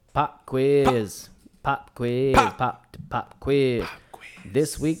the pop quiz. Pop quiz. Pop quiz.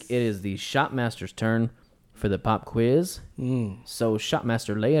 This week it is the Shopmaster's turn for the pop quiz. So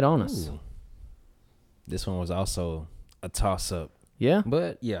Shopmaster, lay it on us. Ooh. This one was also a toss-up. Yeah?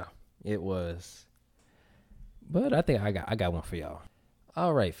 But yeah, it was. But I think I got one for y'all.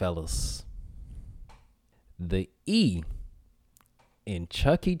 All right, fellas. The E in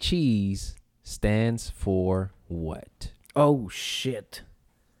Chuck E. Cheese stands for what? Oh shit.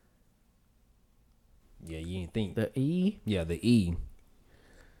 Yeah, you didn't think. The E? Yeah, the E.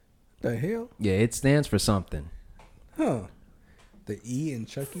 The hell? Yeah, it stands for something. Huh. The E in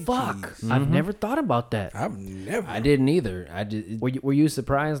Chuck E. Fuck. Cheese. I've never thought about that. I've never. I didn't either. I just Were you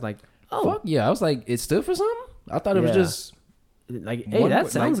surprised? Like, oh, fuck yeah. I was like, it stood for something. I thought it was Yeah. just like, hey, one that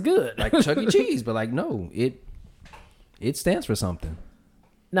word, sounds like- good. like Chuck E. Cheese, but like no, it stands for something.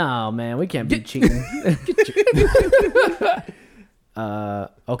 No, man, we can't be cheating.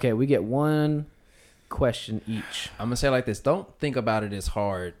 Okay, we get one question each. I'm gonna say it like this: don't think about it as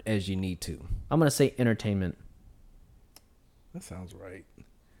hard as you need to. I'm gonna say entertainment. That sounds right.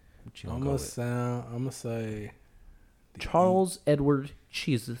 What you I'm gonna gonna go with? I'm gonna say Charles Edward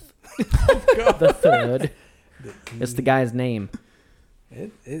Cheeseth the third. It's the guy's name.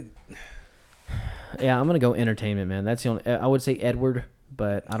 it. Yeah, I'm gonna go entertainment, man. That's the only. I would say Edward,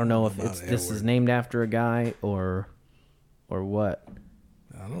 but I don't know if About this is Edward. named after a guy or what.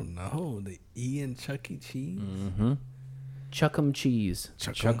 I don't know. The E in Chuck E. Cheese. Mm-hmm. Chuck'em cheese.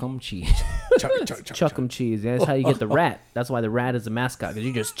 Chuck 'em cheese. Chuck'em cheese. Yeah, that's how you get the rat. That's why the rat is the mascot because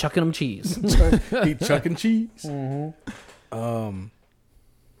you're just chucking them cheese. He chucking cheese.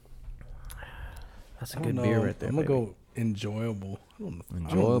 That's a I good don't beer know. right there. I'm gonna baby. go enjoyable. I don't know.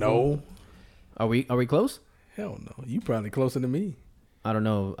 Enjoyable? No. Are we close? Hell no. You probably closer to me. I don't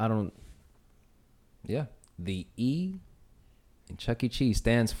know. I don't. Yeah, the E in Chuck E. Cheese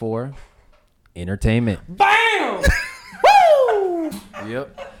stands for Entertainment. Bam!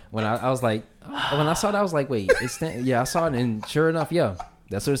 Yep. When I was like, when I saw that, I was like, wait, I saw it, and sure enough, yeah,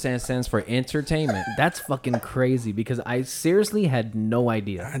 that's what it stands for, entertainment. That's fucking crazy because I seriously had no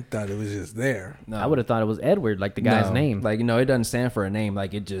idea. I thought it was just there. No. I would have thought it was Edward, like the guy's No. name. Like, no, it doesn't stand for a name.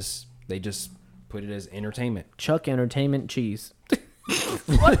 Like, they just put it as entertainment. Chuck Entertainment Cheese.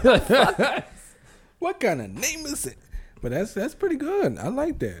 What kind of name is it? But that's pretty good. I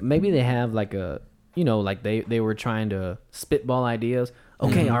like that. Maybe they have like a, like they were trying to spitball ideas.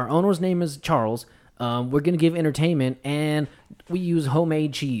 Okay, our owner's name is Charles. We're going to give entertainment and we use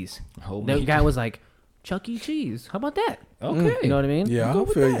homemade cheese. The guy was like, Chuck E. Cheese. How about that? Okay. You know what I mean? Yeah, Go I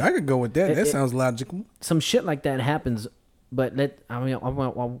with feel you. that. I could go with that. That sounds logical. Some shit like that happens, but I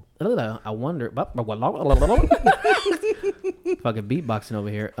wonder. Fucking beatboxing over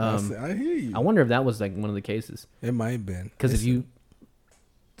here. I hear you. I wonder if that was like one of the cases. It might have been. Because if you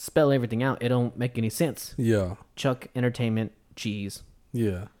spell everything out, it don't make any sense. Yeah. Chuck Entertainment Cheese.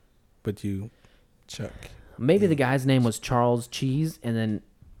 Yeah. But you, Chuck. Maybe the guy's name was Charles Cheese, and then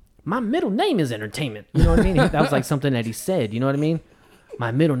my middle name is Entertainment. You know what I mean? That was like something that he said. You know what I mean?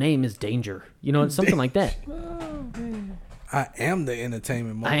 My middle name is Danger. You know, something like that. I am the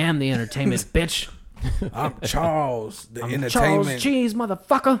entertainment. I am the entertainment, bitch. I'm Charles, the I'm entertainment. Charles Cheese,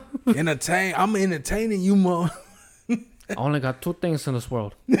 motherfucker. I'm entertaining you, more. I only got two things in this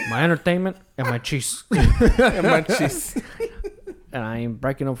world: my entertainment and my cheese. And my cheese. And I ain't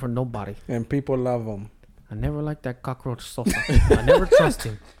breaking them for nobody. And people love them. I never liked that cockroach salsa. I never trust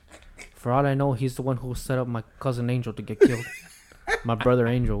him. For all I know, he's the one who set up my cousin Angel to get killed. My brother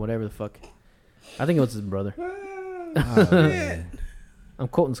Angel, whatever the fuck. I think it was his brother. I'm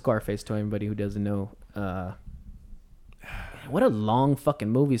quoting Scarface to anybody who doesn't know. What a long fucking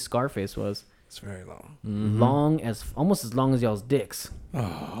movie Scarface was. It's very long. Long as almost as long as y'all's dicks.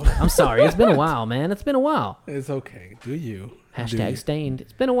 Oh, I'm sorry, it's been a while, man. It's been a while. it's okay. Do you? Hashtag stained.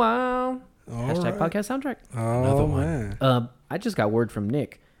 It's been a while. All Hashtag right. podcast soundtrack. Oh, man. I just got word from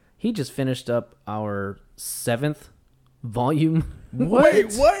Nick. He just finished up our 7th volume.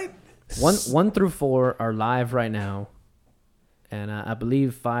 Wait, what? 1 through 4 are live right now, and I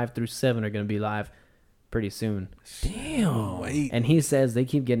believe 5 through 7 are going to be live pretty soon. Damn. Wait. And he says they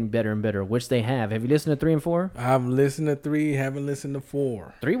keep getting better and better, which they have. Have you listened to 3 and 4? I've listened to 3, haven't listened to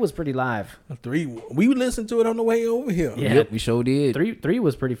 4. 3 was pretty live. 3, we listened to it on the way over here. Yeah. Yep, we sure did. 3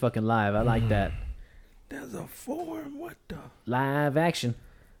 was pretty fucking live. I like that. There's a 4. What the? Live action.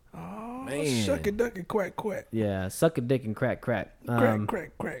 Oh, Man. shuck it, duck it, quack, quack. Yeah, suck a dick and crack. Crack,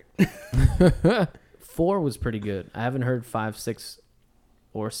 crack, crack. 4 was pretty good. I haven't heard 5, 6,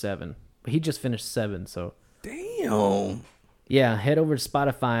 or 7. But he just finished 7, so. Damn. Yeah, head over to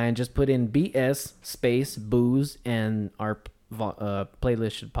Spotify and just put in BS space booze and our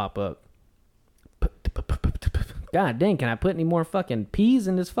playlist should pop up. God dang, can I put any more fucking P's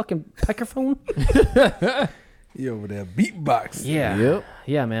in this fucking microphone? You over there beatbox. Yeah. Yep.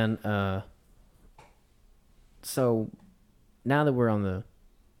 Yeah, man. So now that we're on the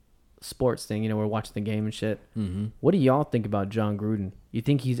sports thing, we're watching the game and shit. Mm-hmm. What do y'all think about John Gruden? You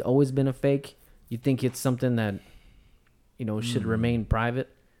think he's always been a fake? You think it's something that, should remain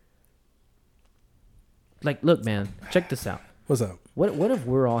private? Like, look, man, check this out. What's up? What if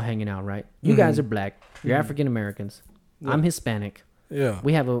we're all hanging out, right? You guys are black. You're African Americans. I'm Hispanic. Yeah.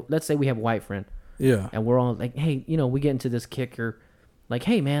 Let's say we have a white friend. Yeah. And we're all like, hey, we get into this kicker. Like,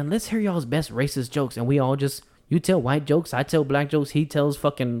 hey, man, let's hear y'all's best racist jokes. And we all just, you tell white jokes, I tell black jokes, he tells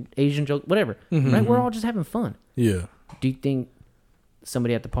fucking Asian jokes, whatever. Right? We're all just having fun. Yeah. Do you think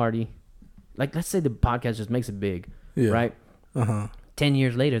somebody at the party, like, let's say the podcast just makes it big, Yeah. right? 10 10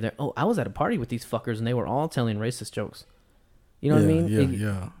 years later, I was at a party with these fuckers and they were all telling racist jokes. You know what I mean?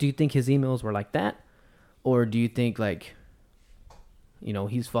 Yeah. Do you think his emails were like that? Or do you think, like,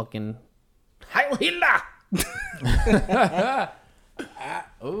 he's fucking Heil Hitler!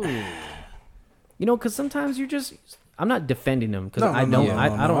 Oh. Because sometimes I'm not defending him because No, I no, don't, no, I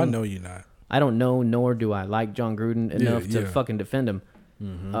no, don't, I know you're not. I don't know, nor do I like John Gruden enough to yeah. fucking defend him.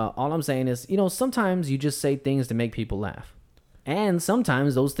 All I'm saying is, sometimes you just say things to make people laugh. And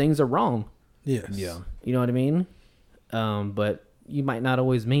sometimes those things are wrong. Yes. Yeah. You know what I mean? But you might not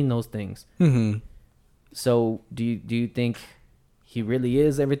always mean those things. Mm-hmm. So do you think he really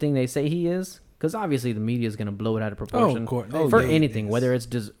is everything they say he is? Because obviously the media is going to blow it out of proportion of course. for Yeah, anything, yes. whether it's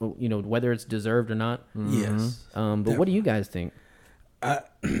whether it's deserved or not. Yes. But what do you guys think? I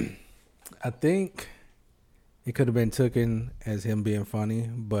think it could have been taken as him being funny,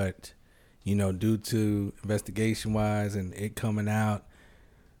 but due to investigation wise and it coming out,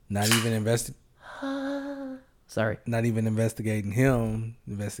 not even Sorry. Not even investigating him,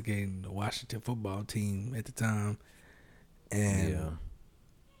 investigating the Washington football team at the time. And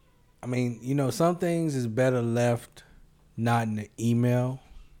I mean, you know, some things is better left not in the email,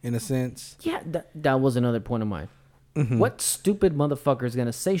 in a sense. Yeah, that was another point of mine. Mm-hmm. What stupid motherfucker is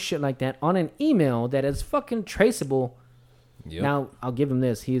gonna say shit like that on an email that is fucking traceable? Yep. Now, I'll give him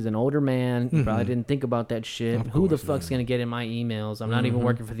this. He's an older man. He probably didn't think about that shit. Of Who the course fuck's going to get in my emails? I'm not even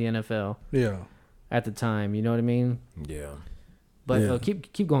working for the NFL Yeah. at the time. You know what I mean? Yeah. But Yeah.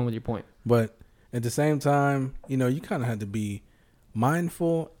 keep going with your point. But at the same time, you know, you kind of have to be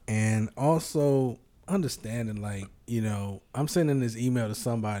mindful and also understanding, like, you know, I'm sending this email to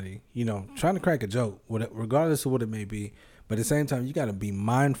somebody, you know, trying to crack a joke, regardless of what it may be. But at the same time, you got to be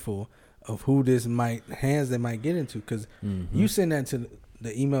mindful of who hands they might get into, because you send that to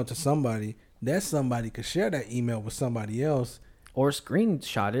the email to somebody, that somebody could share that email with somebody else, Or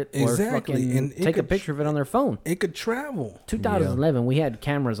screenshot it. Exactly. Or fucking And it take a could picture of it on their phone. it could travel. 2011, we had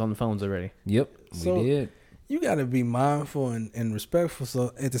cameras on the phones already. Yep. So- We did. You got to be mindful and respectful.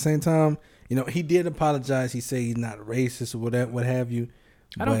 So at the same time, you know, he did apologize. He said he's not racist or what have you.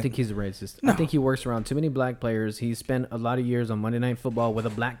 I don't But- think he's a racist. No. I think he works around too many black players. He spent a lot of years on Monday Night Football with a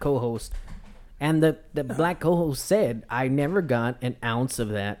black co-host. And the black co-host said, I never got an ounce of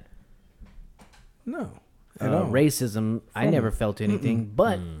that No. At all. racism. I From- never felt anything.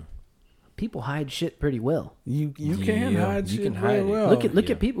 But people hide shit pretty well. You can Yeah, hide you shit can very hide it. well. Look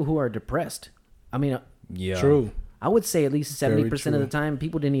yeah. at people who are depressed. I mean, Yeah. True. I would say at least 70% of the true. time,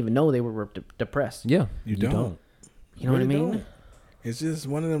 people didn't even know they were depressed. Yeah. You don't. You know what I Really mean? don't. It's just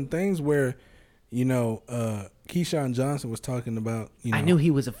one of them things where, you know, Keyshawn Johnson was talking about, you know, I knew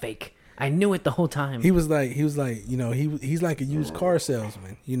he was a fake. I knew it the whole time. he was like, you know, he's like a used car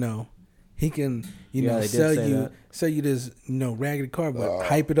salesman, you know. He can, you Yeah, know, they did say sell you this, you know, raggedy car, but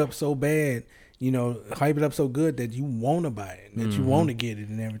hype it up so bad, you know, hype it up so good that you want to buy it, that you want to get it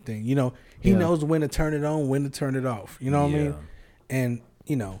and everything. You know, he Yeah. knows when to turn it on, when to turn it off. You know what I mean? Yeah. And,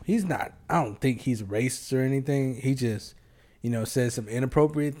 you know, he's not, I don't think he's racist or anything. He just, you know, said some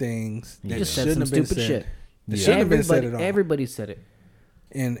inappropriate things He that just said shouldn't some have been stupid said. shit. That shouldn't have been said at all. Everybody said it.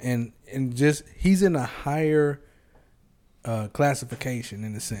 And just he's in a higher classification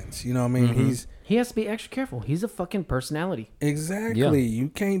in a sense. You know what I mean? He has to be extra careful. He's a fucking personality. Exactly. Yeah. You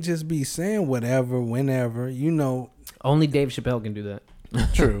can't just be saying whatever, whenever. You know. Only Dave Chappelle can do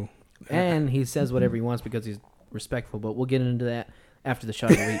that. True. And he says whatever he wants because he's respectful. But we'll get into that after the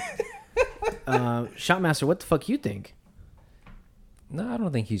shot of the week. Shotmaster, what the fuck you think? No, I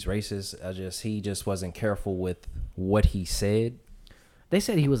don't think he's racist. He just wasn't careful with what he said. They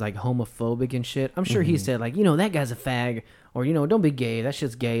said he was like homophobic and shit. I'm sure he said like, you know, that guy's a fag, or you know, don't be gay. That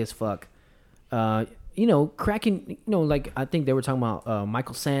shit's gay as fuck. You know, cracking. You know, like I think they were talking about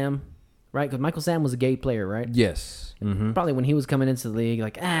Michael Sam, right? Because Michael Sam was a gay player, right? Yes. Mm-hmm. Probably when he was coming into the league,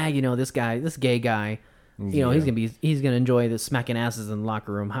 like you know, this gay guy, you know, he's gonna enjoy the smacking asses in the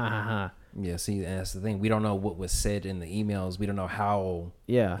locker room. Ha ha ha. Yeah, see, that's the thing. We don't know what was said in the emails. We don't know how,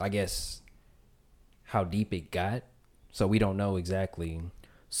 Yeah. I guess, how deep it got. So we don't know exactly.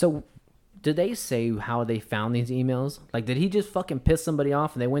 So, did they say how they found these emails? Like, did he just fucking piss somebody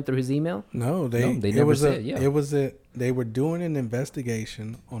off and they went through his email? No, they it never was said, yeah. It was they were doing an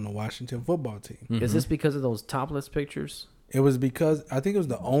investigation on the Washington football team. Is this because of those topless pictures? It was because I think it was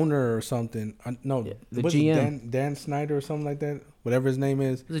the owner or something. No, the was it GM. Dan Snyder or something like that. Whatever his name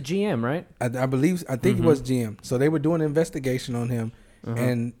is. It was a GM, right? I think it was GM. So they were doing an investigation on him,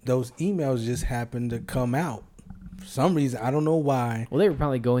 and those emails just happened to come out for some reason. I don't know why. Well, they were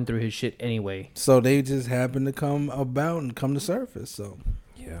probably going through his shit anyway. So they just happened to come about and come to surface. So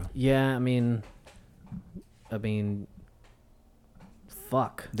Yeah. Yeah, I mean,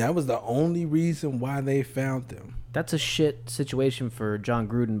 fuck. that was the only reason why they found them. That's a shit situation for John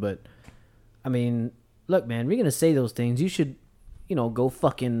Gruden, but I mean, look, man, we're gonna say those things. You should, you know, go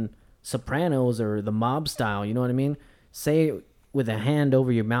fucking Sopranos or the mob style. You know what I mean? Say it with a hand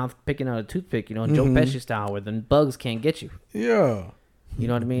over your mouth, picking out a toothpick. You know, Joe Pesci style, where the bugs can't get you. Yeah. You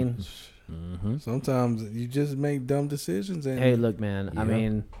know what I mean? Sometimes you just make dumb decisions. And Hey, look, man. I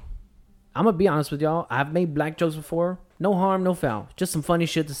mean, I'm gonna be honest with y'all. I've made black jokes before. No harm, no foul. Just some funny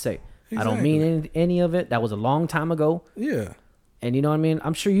shit to say. I don't mean any of it. That was a long time ago. yeah, And you know what I mean?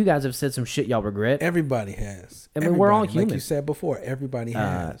 I'm sure you guys have said some shit y'all regret. everybody has. I mean, we're all Everybody. Like human. you said before, everybody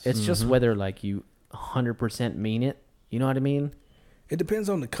has. It's just whether like you 100% mean it. You know what I mean? It depends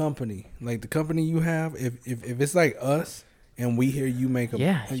on the company. Like the company you have, if it's like us and we hear you make a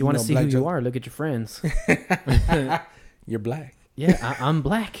Yeah. If you want to see who black you joke, are, look at your friends. You're black. Yeah, I'm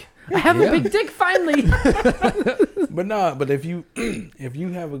black. I have a big dick finally. But no, but if you if you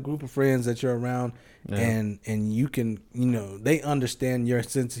have a group of friends that you're around and you can, they understand your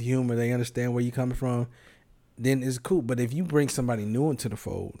sense of humor, they understand where you're coming from, then it's cool. But if you bring somebody new into the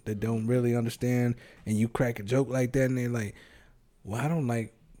fold that don't really understand and you crack a joke like that and they're like, well, I don't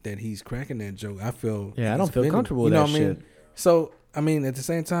like that he's cracking that joke. I feel I don't feel comfortable with that that shit. mean? So, I mean, at the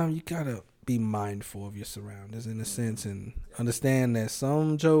same time, you gotta be mindful of your surroundings in a sense and understand that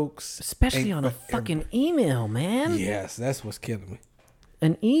some jokes, Especially ain't on a for fucking email, man. yes, that's what's killing me.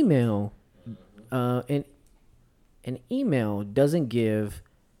 An email, an email doesn't give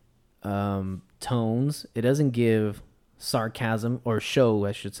tones. It doesn't give sarcasm or show,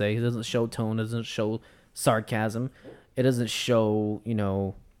 I should say. It doesn't show tone. It doesn't show sarcasm. It doesn't show,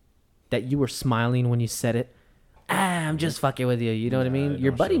 that you were smiling when you said it. I'm just fucking with you. You know what I mean?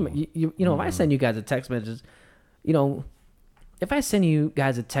 Your buddy, you know, if I send you guys a text message, if I send you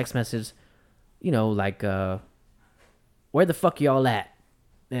guys a text message, like, where the fuck y'all at?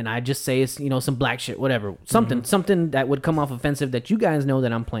 And I just say it's, some black shit, whatever. Something that would come off offensive that you guys know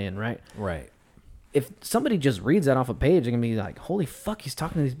that I'm playing, right? Right. If somebody just reads that off a page, they're going to be like, holy fuck, he's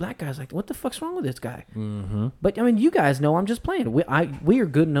talking to these black guys. Like, what the fuck's wrong with this guy? Mm-hmm. But, I mean, you guys know I'm just playing. We are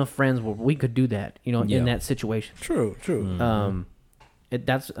good enough friends where we could do that, in that situation. True.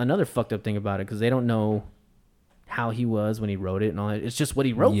 That's another fucked up thing about it because they don't know how he was when he wrote it and all that. It's just what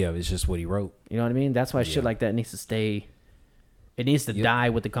he wrote. Yeah, it's just what he wrote. You know what I mean? That's why shit like that needs to stay. It needs to die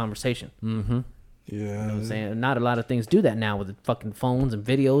with the conversation. Mm-hmm. Yeah. You know what I'm saying? Not a lot of things do that now with the fucking phones and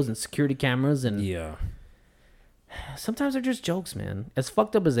videos and security cameras. And sometimes they're just jokes, man. As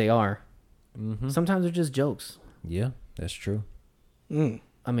fucked up as they are, sometimes they're just jokes. Yeah, that's true.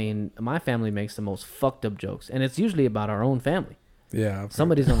 I mean, my family makes the most fucked up jokes. And it's usually about our own family. Yeah.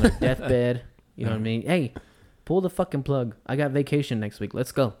 Somebody's on their deathbed. You know what I mean? Hey, pull the fucking plug. I got vacation next week.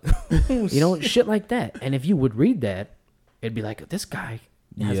 Let's go. Shit like that. And if you would read that, it'd be like, this guy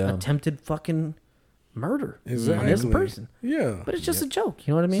has attempted fucking murder on this person. Yeah. But it's just a joke.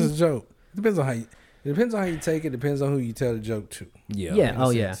 You know what I mean? It's just a joke. It depends on how you take it. Depends on who you tell the joke to. Yeah. Yeah. Oh,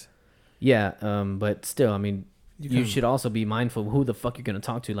 yeah. Yeah. But still, I mean, you should also be mindful of who the fuck you're going to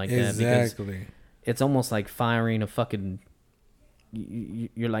talk to like that. Because it's almost like firing a fucking...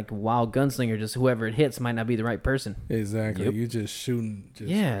 You're like a wild gunslinger. Just whoever it hits might not be the right person. Exactly. Yep. You're just shooting. Just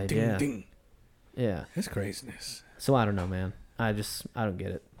Yeah. ding. Yeah. It's craziness. So I don't know, man. I don't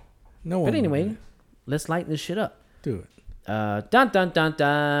get it. No one. But anyway, let's lighten this shit up. Do it. Dun dun dun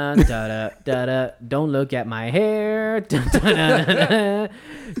dun da da da da. Don't look at my hair. Dun dun dun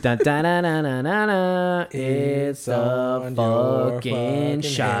dun dun dun dun dun dun. It's a fucking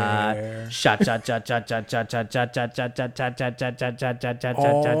shot. Shot.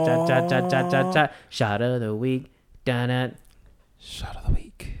 Shot of the week. Dun. Shot of the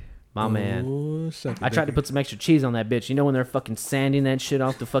week. My man. I tried to put some extra cheese on that bitch. You know when they're fucking sanding that shit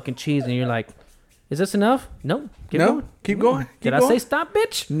off the fucking cheese and you're like, is this enough? Nope. Keep going. Did I say stop,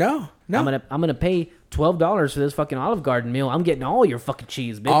 bitch? No. I'm gonna pay $12 for this fucking Olive Garden meal. I'm getting all your fucking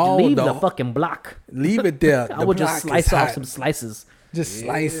cheese, bitch. Leave the fucking block. Leave it there. I would just slice off some slices. Just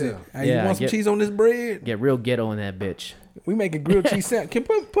slice it. Hey, Yeah, you want some cheese on this bread? Get real ghetto in that bitch. We make a grilled cheese sandwich. Can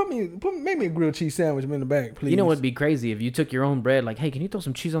make me a grilled cheese sandwich in the back, please. You know what'd be crazy if you took your own bread? Like, hey, can you throw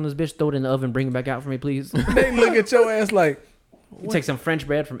some cheese on this bitch? Throw it in the oven, bring it back out for me, please. They look at your ass like. You take some French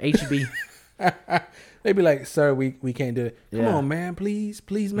bread from HEB. They be like, sir, we can't do it. Come Yeah. on, man, please,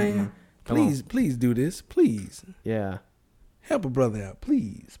 man, Come please do this, please. Yeah. Help a brother out,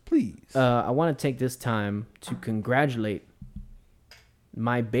 please. I want to take this time to congratulate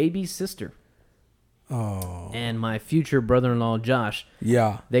my baby sister and my future brother-in-law, Josh.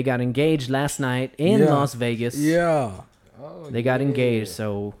 Yeah. They got engaged last night in Las Vegas. Yeah. They got engaged,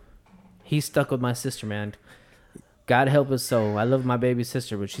 so he's stuck with my sister, man. God help us so. I love my baby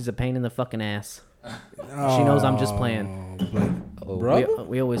sister, but she's a pain in the fucking ass. She knows I'm just playing. Brother?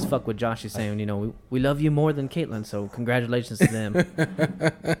 We always fuck with Josh. He's saying, we love you more than Caitlin, so congratulations to them.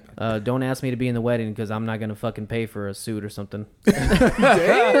 Don't ask me to be in the wedding because I'm not going to fucking pay for a suit or something.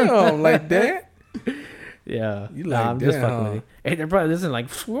 Damn, like that? Yeah. You like I'm that, just fucking huh? with you. Hey, they're probably listening like,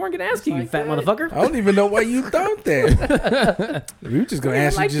 we weren't going to ask you, you fat motherfucker. I don't even know why you thought that. We were just going to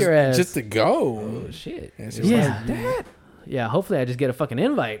ask like your you ass. just to go. Oh, shit. That's Yeah. like that. Yeah, hopefully I just get a fucking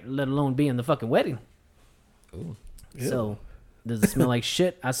invite, let alone be in the fucking wedding. Ooh. So, does it smell like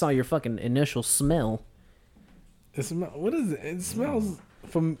shit? I saw your fucking initial smell. What is it? It smells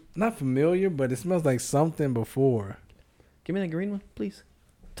not familiar, but it smells like something before. Give me the green one, please.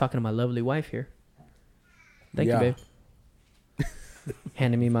 Talking to my lovely wife here. Thank you, Yeah. babe.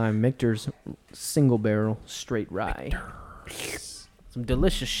 Handing me my Michter's single barrel straight rye. Some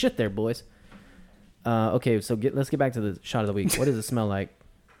delicious shit there, boys. Okay, so let's get back to the shot of the week. What does it smell like?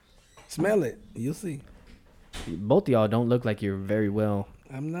 Smell it. You'll see. Both of y'all don't look like you're very well.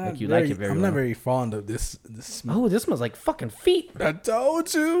 I'm not. Like you very, like it very I'm well. not very fond of this smell. Oh, this smells like fucking feet. I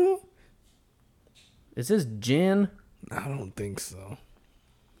told you. Is this gin? I don't think so.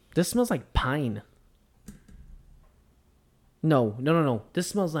 This smells like pine. No. This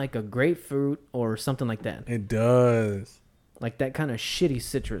smells like a grapefruit or something like that. It does. Like that kind of shitty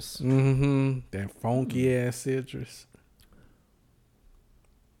citrus. Mm-hmm. That funky ass citrus.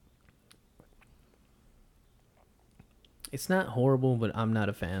 It's not horrible, but I'm not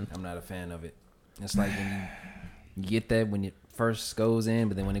a fan. I'm not a fan of it. It's like when you get that when it first goes in,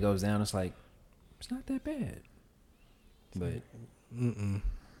 but then when it goes down, it's like, it's not that bad. But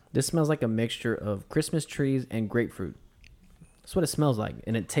This smells like a mixture of Christmas trees and grapefruit. That's what it smells like,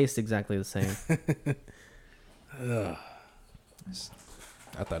 and it tastes exactly the same. I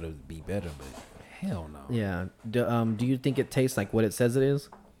thought it would be better, but hell no. Yeah. Do you think it tastes like what it says it is?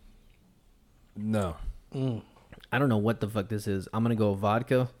 No. I don't know what the fuck this is. I'm gonna go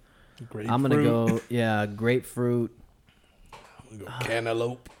vodka. Grapefruit. I'm gonna go grapefruit. I'm gonna go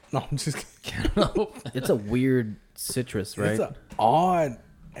cantaloupe. No, I'm just kidding. It's a weird citrus, right? It's an odd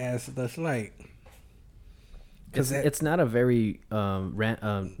ass. That's like. It's not a very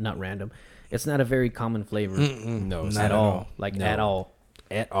not random. It's not a very common flavor. No, it's Not at at all. all. Like No. at all.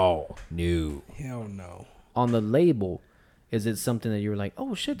 At all. No. Hell no. On the label, is it something that you were like,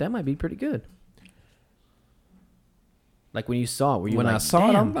 oh shit, that might be pretty good? Like when you saw it, were you When like, I saw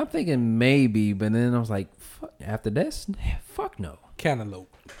it, damn. I'm thinking maybe, but then I was like, fuck, after this, fuck no.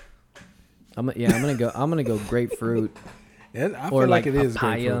 Cantaloupe. I'm gonna go grapefruit. Yeah, I Or feel like like it is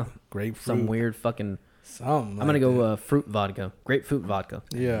papaya, grapefruit. Some weird fucking. Something. I'm gonna like go that. fruit vodka, grapefruit vodka.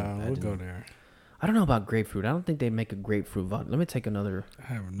 Yeah, we'll go there. I don't know about grapefruit. I don't think they make a grapefruit vodka. Let me take another. I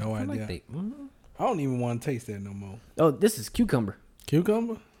have no I feel idea. like they, I don't even want to taste that no more. Oh, this is cucumber.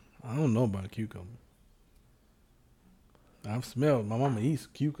 Cucumber? I don't know about cucumber. I've smelled. My mama eats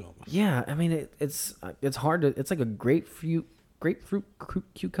cucumbers. Yeah, I mean it's hard to. It's like a grapefruit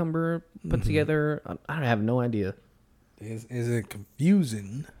cucumber put together. I have no idea. Is it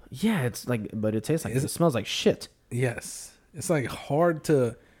confusing? Yeah, it's like, but it tastes like Is it smells like shit. Yes. It's like hard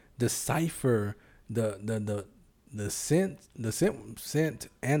to decipher the scent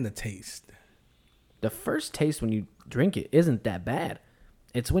and the taste. The first taste when you drink it isn't that bad.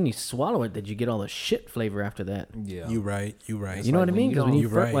 It's when you swallow it that you get all the shit flavor after that. yeah. You right. You right. You know like what I when mean? you Because when don't- you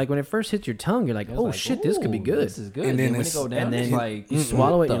You're right. like when it first hits your tongue, you're like, It's oh like, shit, this could be ooh, good. This is good. And then when it it's- go down, And then it's like, you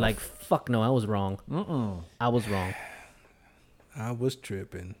swallow it, what you're the like, fuck no, I was wrong. I was wrong. I was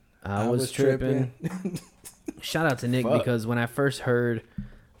tripping. I was tripping. Shout out to Nick Fuck. because when I first heard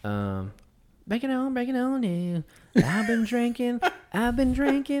break it on you. I've been drinking on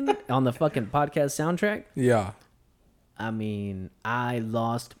the fucking podcast soundtrack. Yeah. I mean, I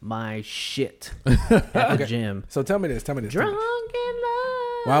lost my shit at the gym. So tell me this. Drunk in love.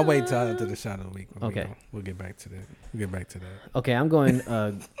 Well, I'll wait till the shot of the week. Okay. We'll get back to that. Okay, I'm going.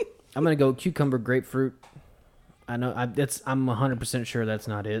 I'm gonna go cucumber grapefruit. I know I'm 100% sure that's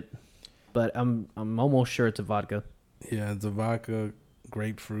not it, but I'm almost sure it's a vodka. Yeah, it's a vodka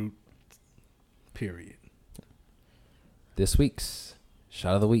grapefruit. Period. This week's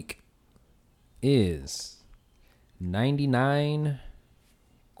shot of the week is 99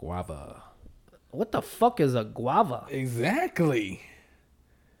 guava. What the fuck is a guava? Exactly.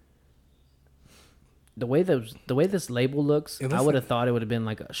 The way this label looks, It I looks would have like- thought it would have been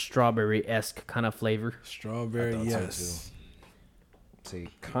like a strawberry-esque kind of flavor. Strawberry, I thought so, yes. It's a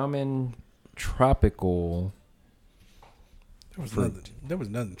common tropical. There was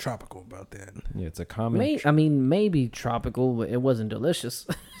nothing tropical about that. Yeah, it's a common. Maybe tropical, but it wasn't delicious.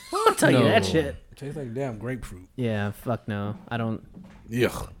 I'll tell you that No. shit. Tastes like damn grapefruit. Yeah, fuck no. I don't.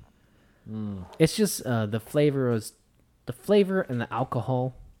 Yuck. It's just the flavor and the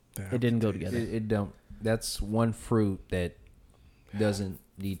alcohol. The It didn't go together. It don't. That's one fruit that doesn't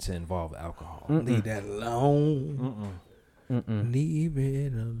need to involve alcohol. Leave that alone. Leave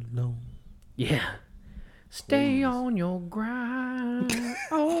it alone. Yeah. Stay on your grind.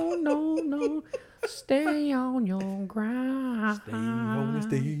 Oh no. Stay on your grind. Stay on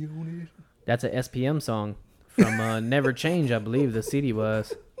it. That's a SPM song from Never Change, I believe the CD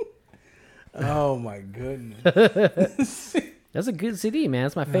was. Oh my goodness. That's a good CD, man.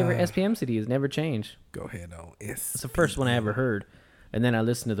 It's my favorite SPM CD. Is Never Change. Go ahead, though. It's the first one I ever heard, and then I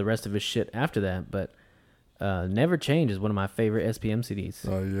listened to the rest of his shit after that. But Never Change is one of my favorite SPM CDs.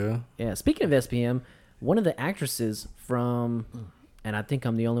 Oh yeah. Yeah. Speaking of SPM, one of the actresses from, and I think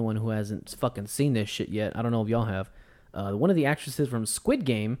I'm the only one who hasn't fucking seen this shit yet. I don't know if y'all have. One of the actresses from Squid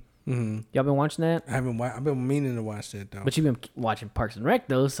Game. Y'all been watching that? I've been meaning to watch that though. But you've been watching Parks and Rec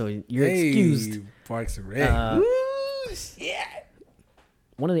though, so you're excused. Parks and Rec. Ooh, shit.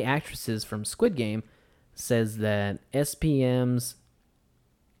 One of the actresses from Squid Game says that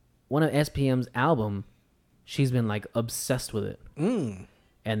one of SPM's album, she's been like obsessed with it, and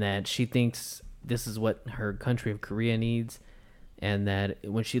that she thinks this is what her country of Korea needs, and that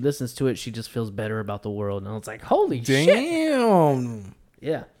when she listens to it, she just feels better about the world. And I was like, holy shit! Damn.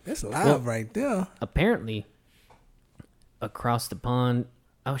 Yeah, That's live right there. apparently across the pond,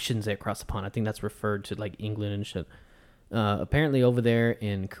 I shouldn't say across the pond, I think that's referred to like England and shit. Apparently over there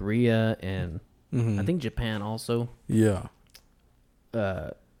in Korea and I think Japan also, Yeah.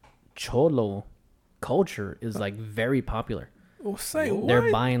 Cholo culture is like very popular. Oh, say They're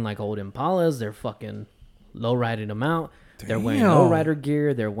what? buying like old Impalas, they're fucking low riding them out. They're wearing Damn. low rider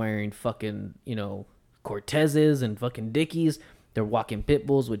gear, they're wearing fucking, Cortezes and fucking Dickies. They're walking pit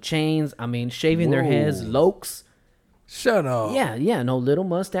bulls with chains. I mean, shaving their heads, lokes. Shut up. Yeah, no little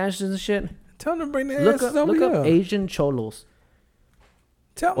mustaches and shit. Tell them to bring their Look asses up, over here. Asian cholos,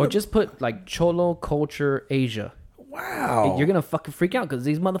 Tell or them. just put like cholo culture Asia. Wow. You're gonna fucking freak out because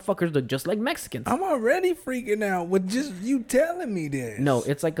these motherfuckers look just like Mexicans. I'm already freaking out with just you telling me this. No,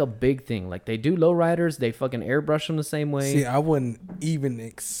 it's like a big thing. Like they do lowriders, they fucking airbrush them the same way. See, I wouldn't even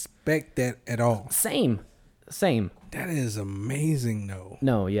expect that at all. Same. That is amazing, though.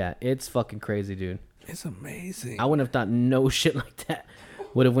 No, yeah, it's fucking crazy, dude. It's amazing. I wouldn't have thought no shit like that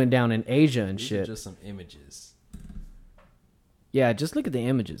would have went down in Asia and These shit. are just some images. Yeah, just look at the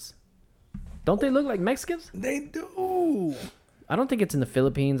images. Don't they look like Mexicans? They do. I don't think it's in the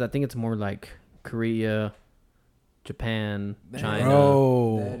Philippines. I think it's more like Korea, Japan, China.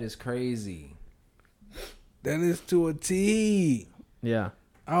 Bro, That is crazy. that is to a T. Yeah.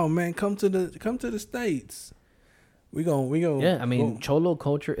 Oh man, come to the States. We go. Yeah, I mean, Cholo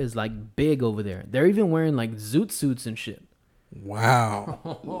culture is like big over there. They're even wearing like zoot suits and shit. Wow.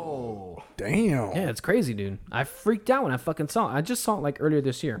 Oh, Damn. Yeah, it's crazy, dude. I freaked out when I fucking saw it. I just saw it like earlier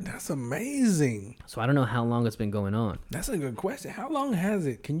this year. That's amazing. So I don't know how long it's been going on. That's a good question. How long has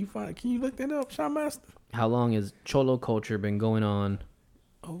it? Can you look that up, Sean Master? How long has Cholo culture been going on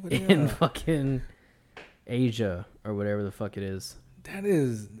Over in there. fucking Asia or whatever the fuck it is?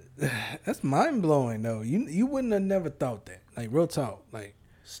 That's mind blowing though. You wouldn't have never thought that. Like real talk. Like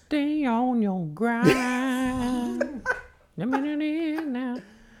Stay on your grind. Now.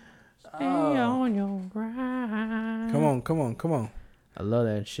 Stay on your grind. come on. I love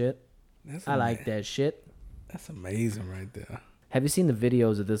that shit. I like that shit. That's amazing right there. Have you seen the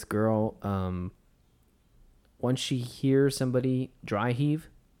videos of this girl? Once she hears somebody dry heave,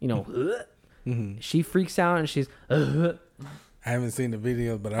 she freaks out and she's I haven't seen the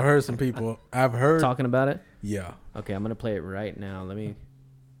videos, but I've heard some people. I've heard talking about it. Yeah. Okay, I'm gonna play it right now. Let me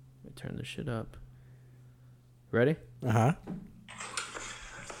turn this shit up. Ready? Uh-huh.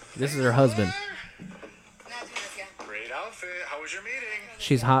 This is her husband. Great outfit. How was your meeting?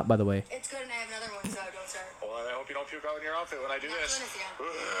 She's hot, by the way. It's good, and I have another one, so don't start. Well, I hope you don't puke out in your outfit when I do Not this. doing this again.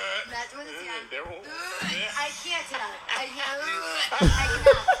 Not doing this again. There will- I can't do that. I cannot.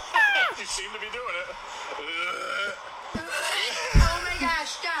 You seem to be doing it. Oh my gosh,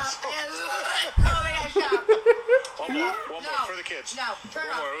 stop. Oh my gosh, stop. One more for the kids. No, turn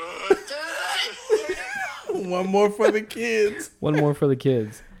One off. more. One more for the kids. One more for the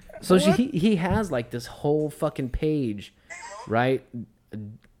kids. So he has like this whole fucking page, right,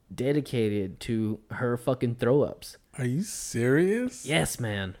 dedicated to her fucking throw ups. Are you serious? Yes,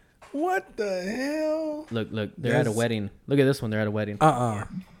 man. What the hell? Look, they're at a Yes. wedding. Look at this one. They're at a wedding.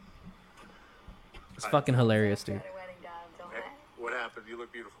 It's fucking hilarious, dude. What happened? You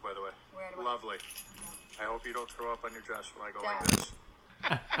look beautiful, by the way. We're at a wedding. Lovely. I hope you don't throw up on your dress when I go like this.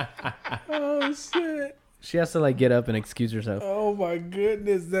 Oh shit. She has to like get up and excuse herself. Oh my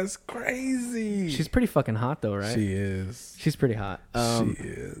goodness, that's crazy. She's pretty fucking hot though, right? She is. She's pretty hot. She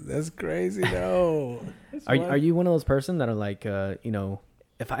is. That's crazy though. Are you one of those person that are like,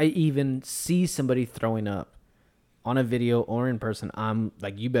 if I even see somebody throwing up on a video or in person, I'm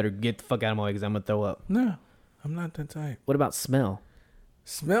like, you better get the fuck out of my way because I'm gonna throw up. No, I'm not that type. What about smell?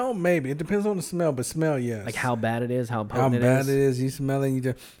 Smell, maybe. It depends on the smell, but smell, yes. Like how bad it is, how How potent bad it is. You smell it,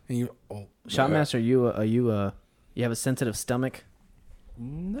 you Shotmaster, you have a sensitive stomach,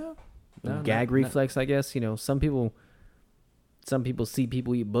 no. gag reflex, I guess. Some people see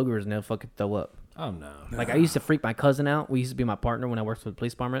people eat boogers and they'll fucking throw up. Oh no. Like I used to freak my cousin out. We used to be my partner when I worked for the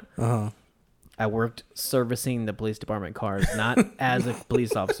police department. I worked servicing the police department cars, not as a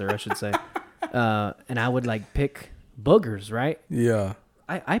police officer, I should say. And I would like pick boogers, right? Yeah.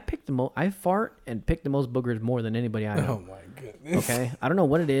 I pick the most. I fart and pick the most boogers more than anybody I know. Oh my goodness. Okay, I don't know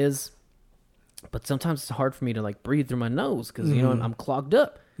what it is, but sometimes it's hard for me to like breathe through my nose because you know I'm clogged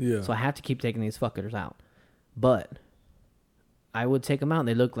up. Yeah. So I have to keep taking these fuckers out. But I would take them out,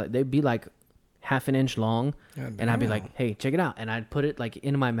 and they'd be like half an inch long, God and I'd be damn. like, "Hey, check it out," and I'd put it like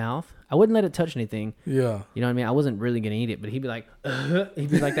in my mouth. I wouldn't let it touch anything. Yeah. You know what I mean? I wasn't really gonna eat it, but he'd be like, he'd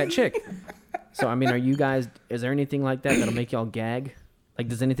be like that chick. So I mean, are you guys? Is there anything like that that'll make y'all gag? Like,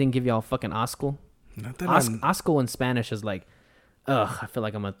 does anything give y'all fucking oscle? Not that Oscle in Spanish is like, ugh, I feel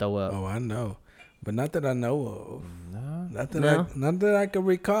like I'm gonna throw up. Oh, I know, but not that I know of. No. Not that I can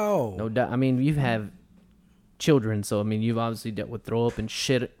recall. No doubt. I mean, you have children, so I mean, you've obviously dealt with throw up and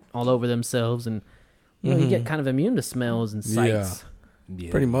shit all over themselves, and you know, you get kind of immune to smells and sights. Yeah,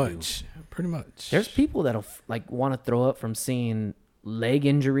 Pretty you do. much. Pretty much. There's people that'll like want to throw up from seeing leg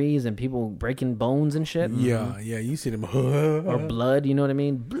injuries and people breaking bones and shit. Yeah, yeah. You see them Or blood, you know what I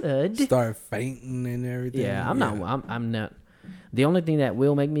mean? Blood. start fainting and everything. Yeah, I'm not. The only thing that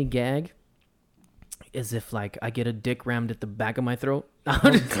will make me gag is if like I get a dick rammed at the back of my throat.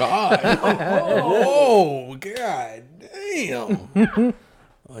 God. Oh, God damn.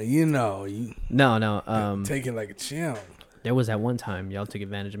 You know, you No. take it like a champ. There was that one time y'all took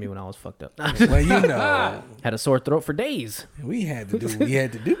advantage of me when I was fucked up. Well, you know, Had a sore throat for days. we had to do what we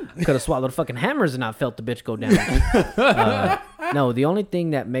had to do. Could have swallowed fucking hammers and not felt the bitch go down. No, the only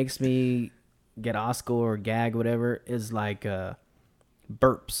thing that makes me get Oscar or gag, whatever, is like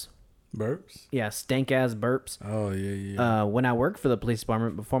burps. Burps? Yeah, stank ass burps. Oh, yeah, yeah. When I worked for the police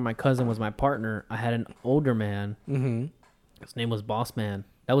department, before my cousin was my partner, I had an older man. Mm-hmm. His name was Boss Man.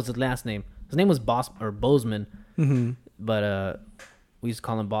 That was his last name. His name was Bozeman. Mm-hmm. But we used to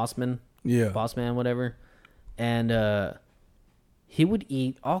call him Bossman. Yeah. Boss Man, whatever. And he would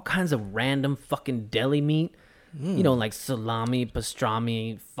eat all kinds of random fucking deli meat. You know, like salami,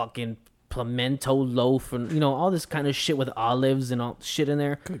 pastrami, fucking pimento loaf, and, you know, all this kind of shit with olives and all shit in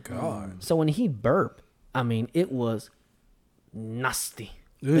there. Good God. So when he burped, I mean, it was nasty.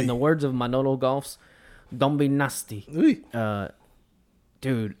 Ooh. In the words of Manolo Golfs, don't be nasty. Ooh.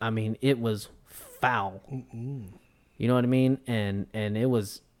 Dude, I mean, it was foul. You know what I mean? And it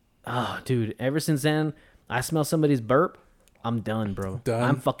was, dude, ever since then, I smell somebody's burp, I'm done, bro. Done?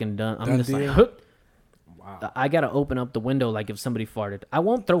 I'm fucking done. I'm Done just deal? like, Hup. Wow. I gotta open up the window like if somebody farted. I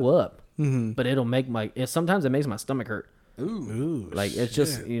won't throw up, but it'll make sometimes it makes my stomach hurt. Ooh. Like it's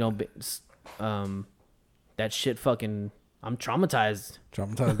just, shit. you know, that shit fucking. I'm traumatized.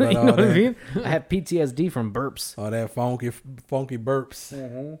 Traumatized by You all know what I that. mean? I have PTSD from burps. All that funky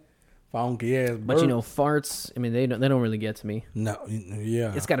burps. Funky ass burps. But you know, farts. I mean, they don't really get to me. No,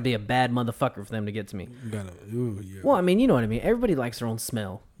 yeah. It's got to be a bad motherfucker for them to get to me. You gotta, ooh, yeah. Well, I mean, you know what I mean. Everybody likes their own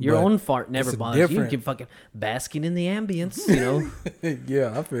smell. Your But own fart never it's bothers you. You different. can fucking basking in the ambience, you know.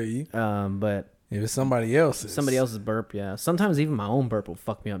 Yeah, I feel you. But If it's somebody else's. somebody else's burp, yeah. Sometimes even my own burp will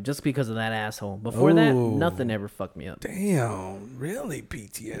fuck me up just because of that asshole. Before that, Ooh. nothing ever fucked me up. Damn, really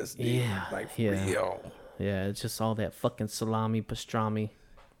PTSD. Yeah, Like, for yeah. real. Yeah, it's just all that fucking salami, pastrami,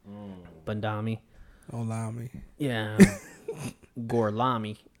 bandami. Olami. Yeah.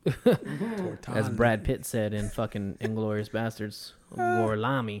 Gorlami. As Brad Pitt said in fucking Inglourious Bastards.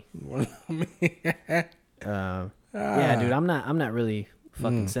 Gorlami. Yeah, dude, I'm not really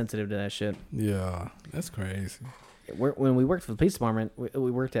fucking sensitive to that shit. Yeah, that's crazy. When we worked for the police department,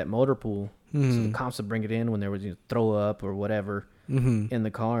 we worked at motor pool. So the cops would bring it in when there was throw up or whatever in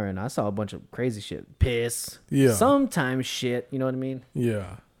the car, and I saw a bunch of crazy shit, piss, Yeah. sometimes shit. You know what I mean?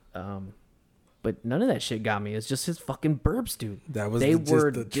 Yeah. But none of that shit got me. It's just his fucking burps, dude. That was they just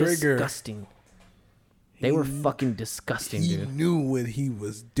were the trigger. disgusting. They were fucking disgusting, He dude. knew what he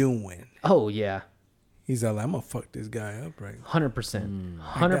was doing. Oh yeah, He's like, I'm gonna fuck this guy up, right? 100%,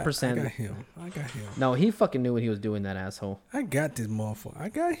 I 100%. got him. I got him. No, he fucking knew what he was doing. That asshole. I got this motherfucker. I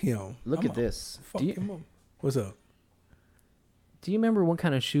got him. Look I'ma at this. Fuck him up. What's up? Do you remember what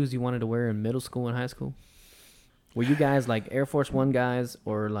kind of shoes you wanted to wear in middle school and high school? Were you guys like Air Force One guys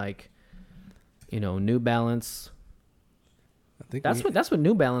or like, you know, New Balance? I think That's when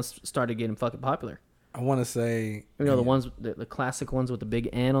New Balance started getting fucking popular. I want to say. You know, the ones, the classic ones with the big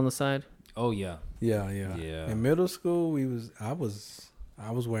N on the side. Oh yeah. Yeah. Yeah. In middle school, I was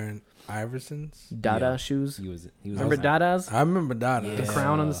wearing Iversons. Dada shoes. He was. Remember Dadas? I remember Dada. The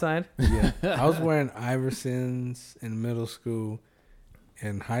crown on the side. Yeah. I was wearing Iversons in middle school.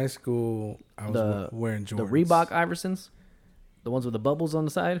 In high school, I was wearing Jordans. The Reebok Iversons, the ones with the bubbles on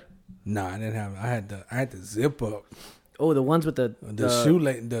the side. No, I didn't have. I had the zip up. Oh, the ones with the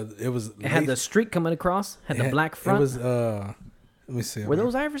shoelace. It had the streak coming across. Had the black front. It was. Let me see. Were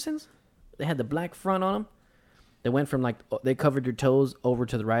those Iversons? They had the black front on them. They went from like they covered your toes over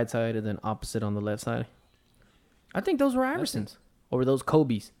to the right side and then opposite on the left side. I think those were Iversons. Or were those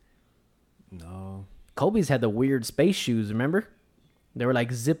Kobe's? No. Kobe's had the weird space shoes, remember? They were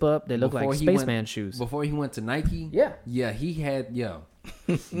like zip up. They looked like spaceman shoes. Before he went to Nike? Yeah. Yeah, he had, yeah.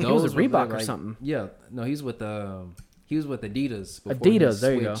 He was a Reebok or something. Yeah. No, he was with Adidas before Adidas,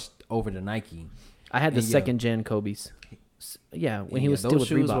 there you go. switched over to Nike. I had the And yeah. second gen Kobe's. Yeah, when he was still those with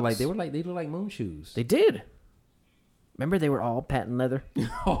shoes Reeboks. were like they look like moon shoes. They did. Remember they were all patent leather?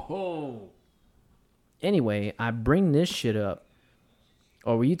 Oh. Anyway, I bring this shit up.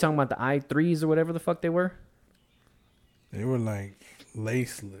 Or were you talking about the i3s or whatever the fuck they were? They were like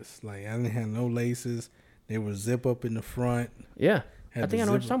laceless. Like I didn't have no laces. They were zip up in the front. Yeah. Had I think the I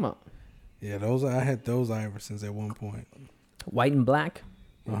know what you're zip- talking about. Yeah, I had those Iversons at one point. White and black.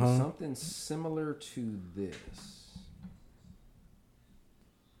 It was something similar to this.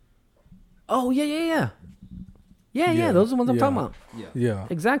 Oh, yeah. Yeah, Yeah, those are the ones I'm yeah. talking about. Yeah. Yeah.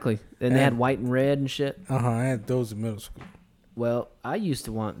 Exactly. And they had white and red and shit. I had those in middle school. Well, I used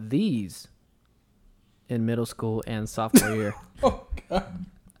to want these in middle school and sophomore year. Oh God.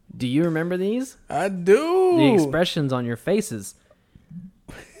 Do you remember these? I do. The expressions on your faces.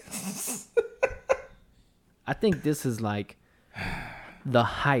 I think this is like the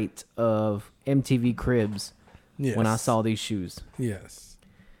height of MTV Cribs Yes. when I saw these shoes. Yes.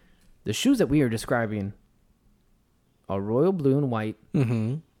 The shoes that we are describing are royal blue and white,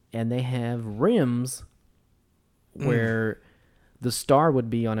 Mm-hmm. and they have rims where the star would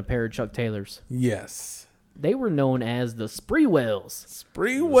be on a pair of Chuck Taylors. Yes. They were known as the Spreewells.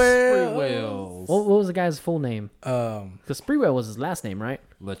 Spreewell. What was the guy's full name? Um. Because Spreewell was his last name, right?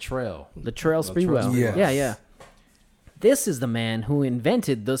 Latrell. Latrell Spreewell. Yes. Yeah. This is the man who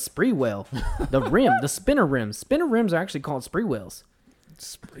invented the Spreewell, the rim, the spinner rims. Spinner rims are actually called Spreewells.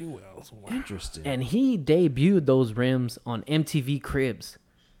 Spreewells. Wow. Interesting. And he debuted those rims on MTV Cribs.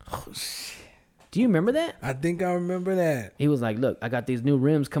 Oh shit. Do you remember that? I think I remember that. He was like, look, I got these new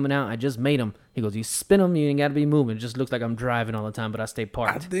rims coming out. I just made them. He goes, you spin them, you ain't got to be moving. It just looks like I'm driving all the time, but I stay I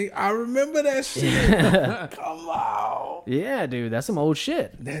parked. think I remember that shit. Come on. Yeah, dude, that's some old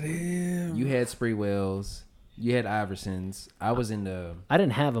shit. That is. You had Spreewells. You had Iversons. I was in the. I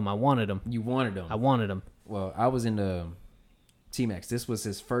didn't have them. I wanted them. You wanted them. I wanted them. Well, I was in the T-Max. This was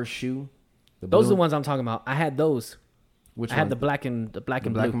his first shoe. Those are the ones I'm talking about. I had those. Which I had one? the black and black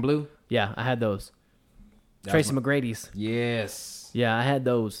blue. and blue. Yeah, I had those. That Tracy one. McGrady's. Yes. Yeah, I had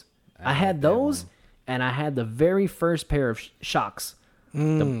those. I had that those, one. and I had the very first pair of shocks.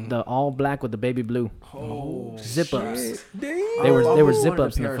 The all black with the baby blue. Oh, Zip ups. Damn. They were Wanted zip a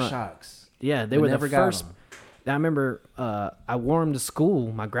ups in the pair of front. Shocks. Yeah, they But were the never got first. 'em. I remember I wore them to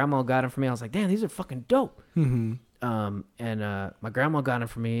school. My grandma got them for me. I was like, damn, these are fucking dope. And my grandma got them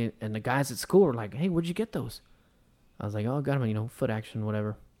for me, and the guys at school were like, hey, where'd you get those? I was like, oh, I got them, foot action,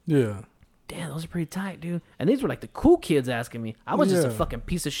 whatever. Yeah. Damn, those are pretty tight, dude. And these were like the cool kids asking me. I was just a Yeah. fucking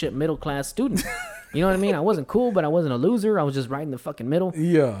piece of shit middle class student. You know what I mean? I wasn't cool, but I wasn't a loser. I was just right in the fucking middle.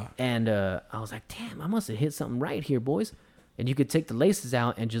 Yeah. And I was like, damn, I must have hit something right here, boys. And you could take the laces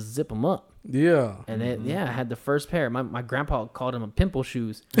out and just zip them up. Yeah. And then, yeah, I had the first pair. My grandpa called them a pimple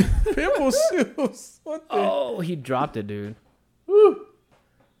shoes. Pimple shoes. What the? Oh, he dropped it, dude.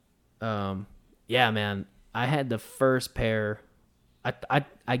 Yeah, man. I had the first pair.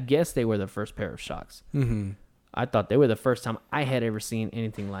 I guess they were the first pair of shocks. Mm-hmm. I thought they were the first time I had ever seen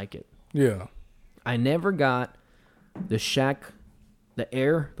anything like it. Yeah. I never got the Shaq, the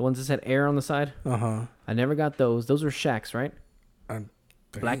Air, the ones that said Air on the side. Uh-huh. I never got those. Those were Shaqs, right? I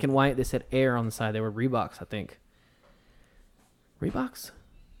Black and white. They said Air on the side. They were Reeboks, I think. Reeboks?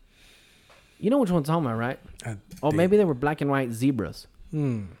 You know which one's talking about, right? Oh, maybe they were black and white zebras.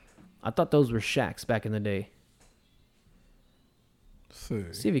 I thought those were Shaqs back in the day.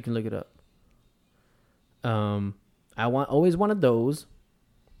 See if you can look it up. Always wanted those,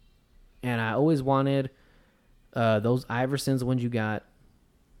 and I always wanted those Iversons, the ones you got.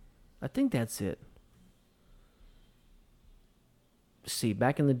 I think that's it. See,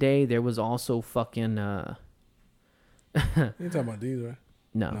 back in the day, there was also fucking You talking about these, right?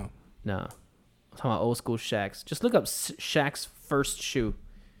 no. I'm talking about old school Shaqs. Just look up Shaq's first shoe.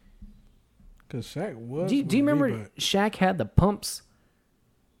 Because Shaq was. Do you with remember Reebok. Shaq had the pumps?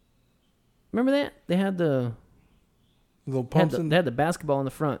 Remember that? They had the Little pumps they had the basketball in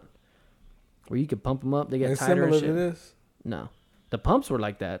the front where you could pump them up. They get and tighter and similar shit. to this? No, the pumps were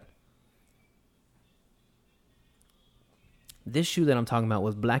like that. This shoe that I'm talking about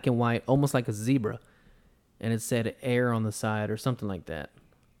was black and white, almost like a zebra, and it said Air on the side or something like that.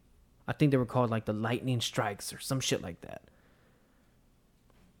 I think they were called like the Lightning Strikes or some shit like that.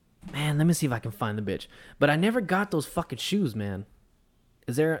 Man, Man, let me see if I can find the bitch. But I never got those fucking shoes, man.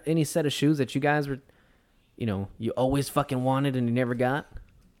 Is there any set of shoes that you guys were, you always fucking wanted and you never got?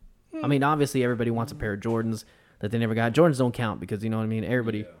 I mean, obviously everybody wants a pair of Jordans that they never got. Jordans don't count because, you know what I mean?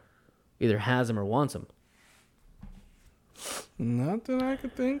 Everybody either has them or wants them. Not that I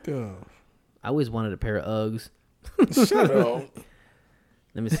could think of. I always wanted a pair of Uggs. Shut up.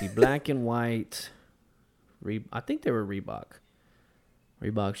 Let me see. Black and white. I think they were Reebok.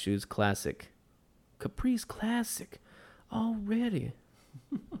 Reebok shoes, classic. Caprice classic. Already.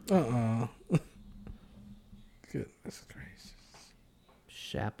 Goodness gracious.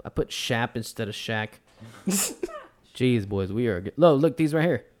 Shap. I put Shap instead of Shaq. Jeez, boys, we are good. Look, these right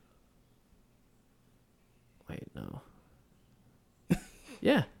here. Wait, no.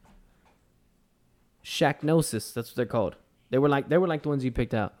 Yeah. Shacknosis, that's what they're called. They were like the ones you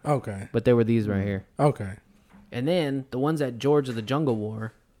picked out. Okay. But they were these right here. Okay. And then the ones that George of the Jungle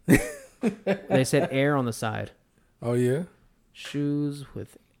wore, they said air on the side. Oh yeah? Shoes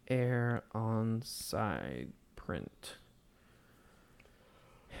with air on side print.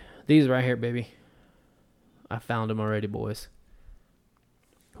 These right here, baby. I found them already, boys.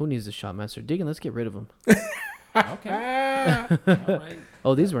 Who needs a shot master? Deacon, let's get rid of them. Okay. All right.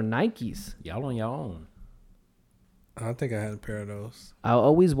 Oh, these were Nikes. Y'all on your own. I think I had a pair of those. I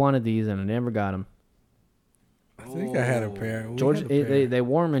always wanted these and I never got them. I think I had a pair. We George, had a pair. they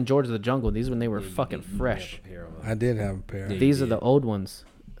wore them in George of the Jungle. These when they were fucking fresh. I did have a pair. Yeah. These are the old ones.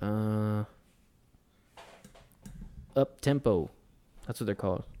 Up tempo. That's what they're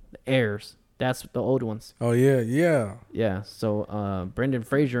called. The airs. That's the old ones. Oh yeah, yeah. Yeah. So Brendan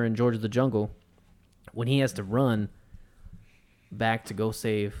Fraser in George of the Jungle, when he has to run back to go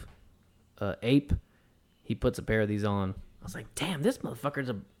save Ape, he puts a pair of these on. I was like, damn, this motherfucker's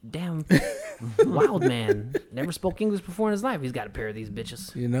a damn wild man. Never spoke English before in his life. He's got a pair of these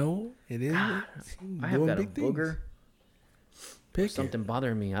bitches. You know, it is. I have got a booger. Pick Something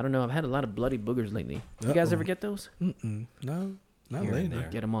bothering me. I don't know. I've had a lot of bloody boogers lately. You guys ever get those? No, not Here and lately. there.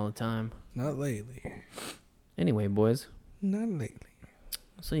 Get them all the time. Not lately. Anyway, boys. Not lately.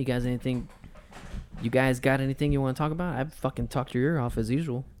 So you guys got anything you want to talk about? I fucking talked your ear off as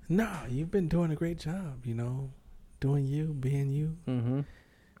usual. No, you've been doing a great job. Doing you, being you,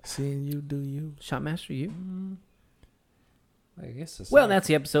 seeing you, do you. Shotmaster, you? I guess. Well, that's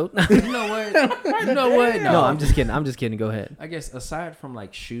the episode. You know what? You know what? No, I'm just kidding. Go ahead. I guess aside from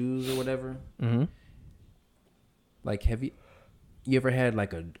like shoes or whatever, Mm-hmm. like have you ever had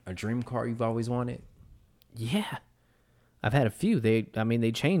like a dream car you've always wanted? Yeah. I've had a few. They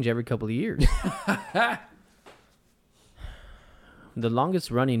change every couple of years. The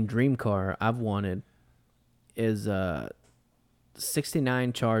longest running dream car I've wanted is a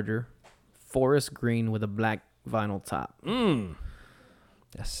 69 Charger, forest green with a black vinyl top.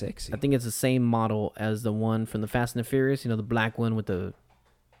 That's sexy. I think it's the same model as the one from the Fast and the Furious. The black one with the,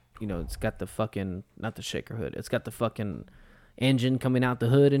 it's got the fucking, not the shaker hood. It's got the fucking engine coming out the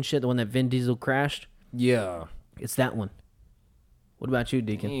hood and shit. The one that Vin Diesel crashed. Yeah. It's that one. What about you,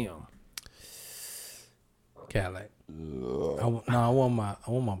 Deacon? Damn. Cadillac. I want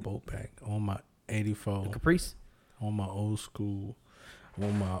my boat back. I want my 84. Caprice? I want my old school. I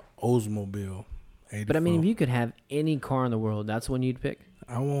want my Oldsmobile 84. But I mean, if you could have any car in the world, that's the one you'd pick?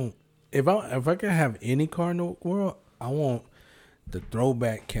 I want, if I could have any car in the world, I want the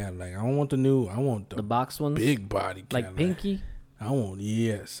throwback Cadillac. I don't want I want The box ones? big body Cadillac. Like Pinky? I want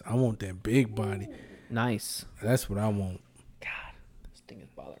that big body. Nice. That's what I want. God, this thing is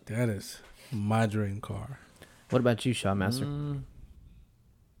bothering me. That is my dream car. What about you, Shotmaster?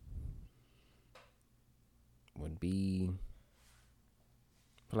 Would be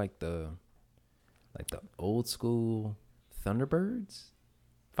like the old school Thunderbirds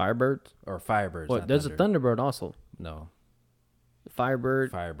Firebird? or Firebirds. What? not There's Thunder. a Thunderbird also. No,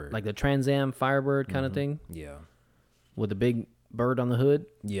 Firebird. Firebird. Like the Trans Am Firebird kind of thing Yeah. with the big bird on the hood.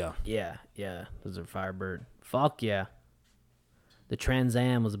 Yeah. Yeah. Those are Firebird. Fuck yeah. The Trans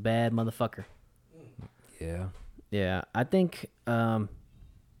Am was a bad motherfucker. Yeah. Yeah, I think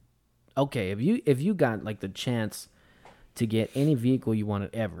okay, if you got like the chance to get any vehicle you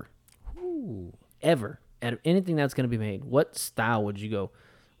wanted ever out of anything that's going to be made, what style would you go?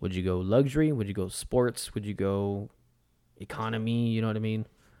 Would you go luxury? Would you go sports? Would you go economy? You know what I mean?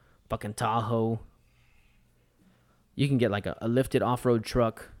 Fucking Tahoe. You can get like a lifted off-road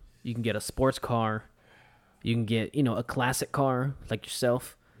truck. You can get a sports car. You can get, a classic car like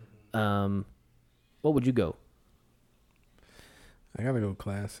yourself. What would you go? I gotta go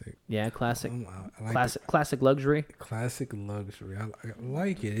classic. Yeah, classic. I like Classic luxury. classic luxury. I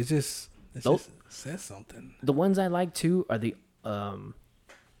like it. It just Those- says something. The ones I like too are the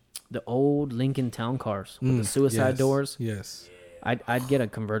the old Lincoln Town cars with the suicide yes, doors. Yes. I'd get a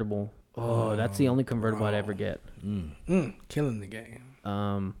convertible. Oh, that's the only convertible I'd ever get. Killing the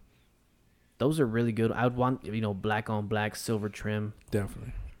game. Those are really good. I would want, black on black, silver trim.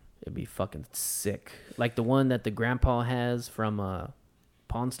 Definitely. It'd be fucking sick. Like the one that the grandpa has from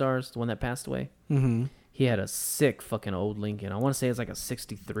Pawn Stars, the one that passed away. Mm-hmm. He had a sick fucking old Lincoln. I want to say it's like a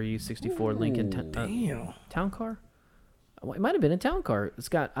 63, 64 Lincoln Damn. town car. It might have been a town car. It's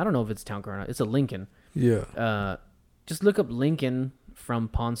got, I don't know if it's a town car or not. It's a Lincoln. Yeah. Just look up Lincoln from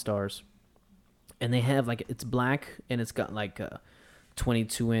Pawn Stars. And they have like, it's black and it's got like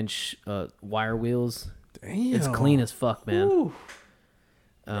 22-inch wire wheels. Damn. It's clean as fuck, man. Ooh.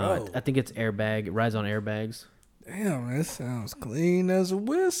 I think it's airbag. It rides on airbags. Damn, that sounds clean as a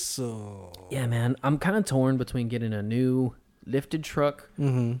whistle. Yeah, man. I'm kind of torn between getting a new lifted truck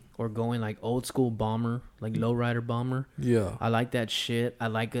or going like old school bomber, like lowrider bomber. Yeah. I like that shit. I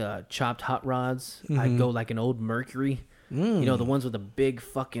like chopped hot rods. I'd go like an old Mercury. The ones with a big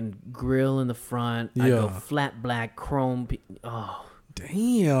fucking grill in the front. I'd go flat black chrome. Oh,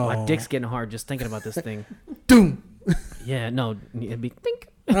 damn. my dick's getting hard just thinking about this thing. Doom. Yeah, no, it'd be think.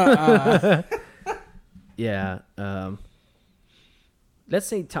 Yeah. Let's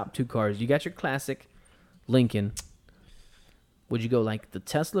say top 2 cars. You got your classic Lincoln. Would you go like the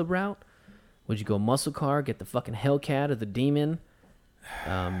Tesla route? Would you go muscle car, get the fucking Hellcat or the Demon?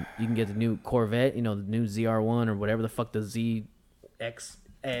 You can get the new Corvette, the new ZR1 or whatever the fuck the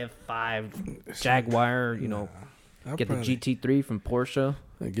ZX5 Jaguar, get the GT3 from Porsche.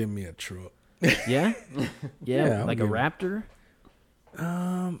 Give me a truck. Yeah? Yeah, like a Raptor?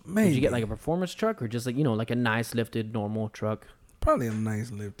 Maybe. Would you get like a performance truck or just like, like a nice lifted normal truck? Probably a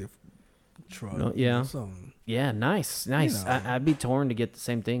nice lifted truck. No, yeah. Something. Yeah, nice. I'd be torn to get the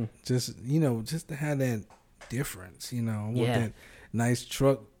same thing. Just to have that difference, I want Yeah. that nice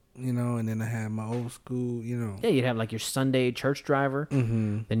truck, and then I have my old school, Yeah, you'd have like your Sunday church driver.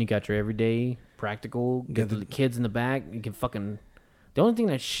 Mm-hmm. Then you got your everyday practical. Get the kids in the back. You can fucking. The only thing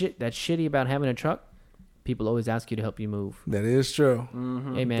that's shitty about having a truck, people always ask you to help you move. That is true.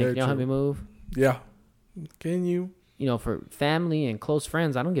 Hey man, can y'all help me move? Yeah. Can you? For family and close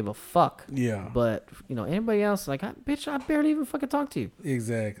friends, I don't give a fuck. Yeah. But anybody else, like, I barely even fucking talk to you.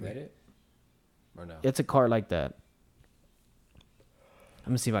 Exactly. Is that it? Or no? It's a car like that. I'm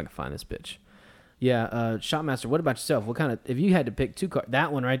gonna see if I can find this bitch. Yeah, Shopmaster. What about yourself? What kind of? If you had to pick 2 cars,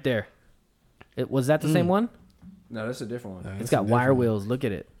 that one right there. Was that the same one? No, that's a different one. It's got wire wheels. Look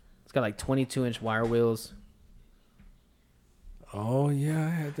at it. It's got like 22-inch wire wheels. Oh yeah, I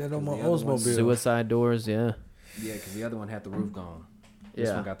had that on my the other one's Oldsmobile. Suicide doors. Yeah. Yeah, because the other one had the roof gone. This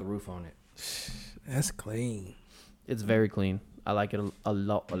Yeah. one got the roof on it. That's clean. It's very clean. I like it a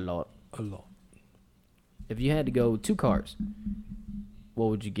lot. A lot. If you had to go 2 cars, what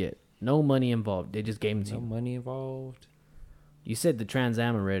would you get? No money involved. They just gave them to No you. money involved. You said the Trans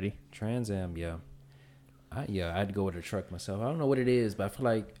Am already. Trans Am, yeah. I'd go with a truck myself. I don't know what it is, but I feel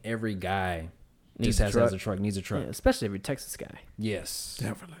like every guy Needs just a has truck. a truck, needs a truck. Yeah, especially every Texas guy. Yes.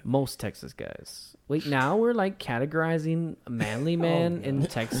 Definitely. Most Texas guys. Wait, now we're like categorizing a manly man in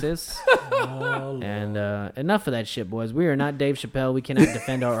Texas. And enough of that shit, boys. We are not Dave Chappelle. We cannot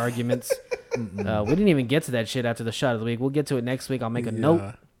defend our arguments. We didn't even get to that shit after the shot of the week. We'll get to it next week. I'll make a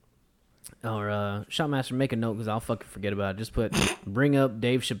note. Or Shotmaster, make a note because I'll fucking forget about it. Just put bring up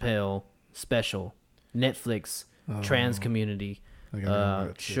Dave Chappelle special, Netflix, trans community,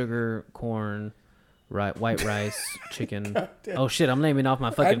 sugar, corn, white rice, chicken. Oh shit, I'm naming off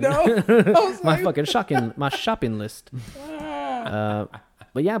my fucking my shopping list.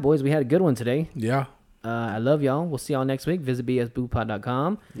 But yeah, boys, we had a good one today. Yeah. I love y'all. We'll see y'all next week. Visit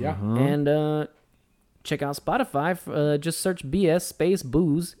bsboopod.com. Yeah. And check out Spotify. Just search BS space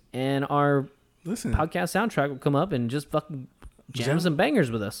booze, and our podcast soundtrack will come up, and just fucking jam some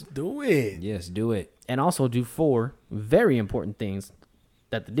bangers with us. Do it. Yes, do it. And also do 4 very important things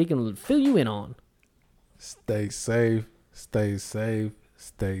that the deacon will fill you in on. Stay safe. Stay safe.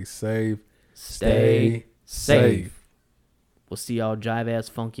 Stay safe. Stay safe. We'll see y'all jive ass,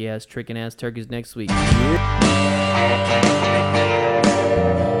 funky ass, tricking ass turkeys next week. It's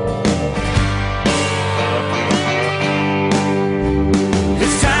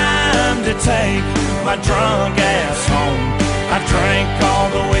time to take my drunk ass home. I drank all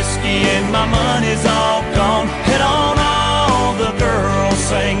the whiskey and my money's on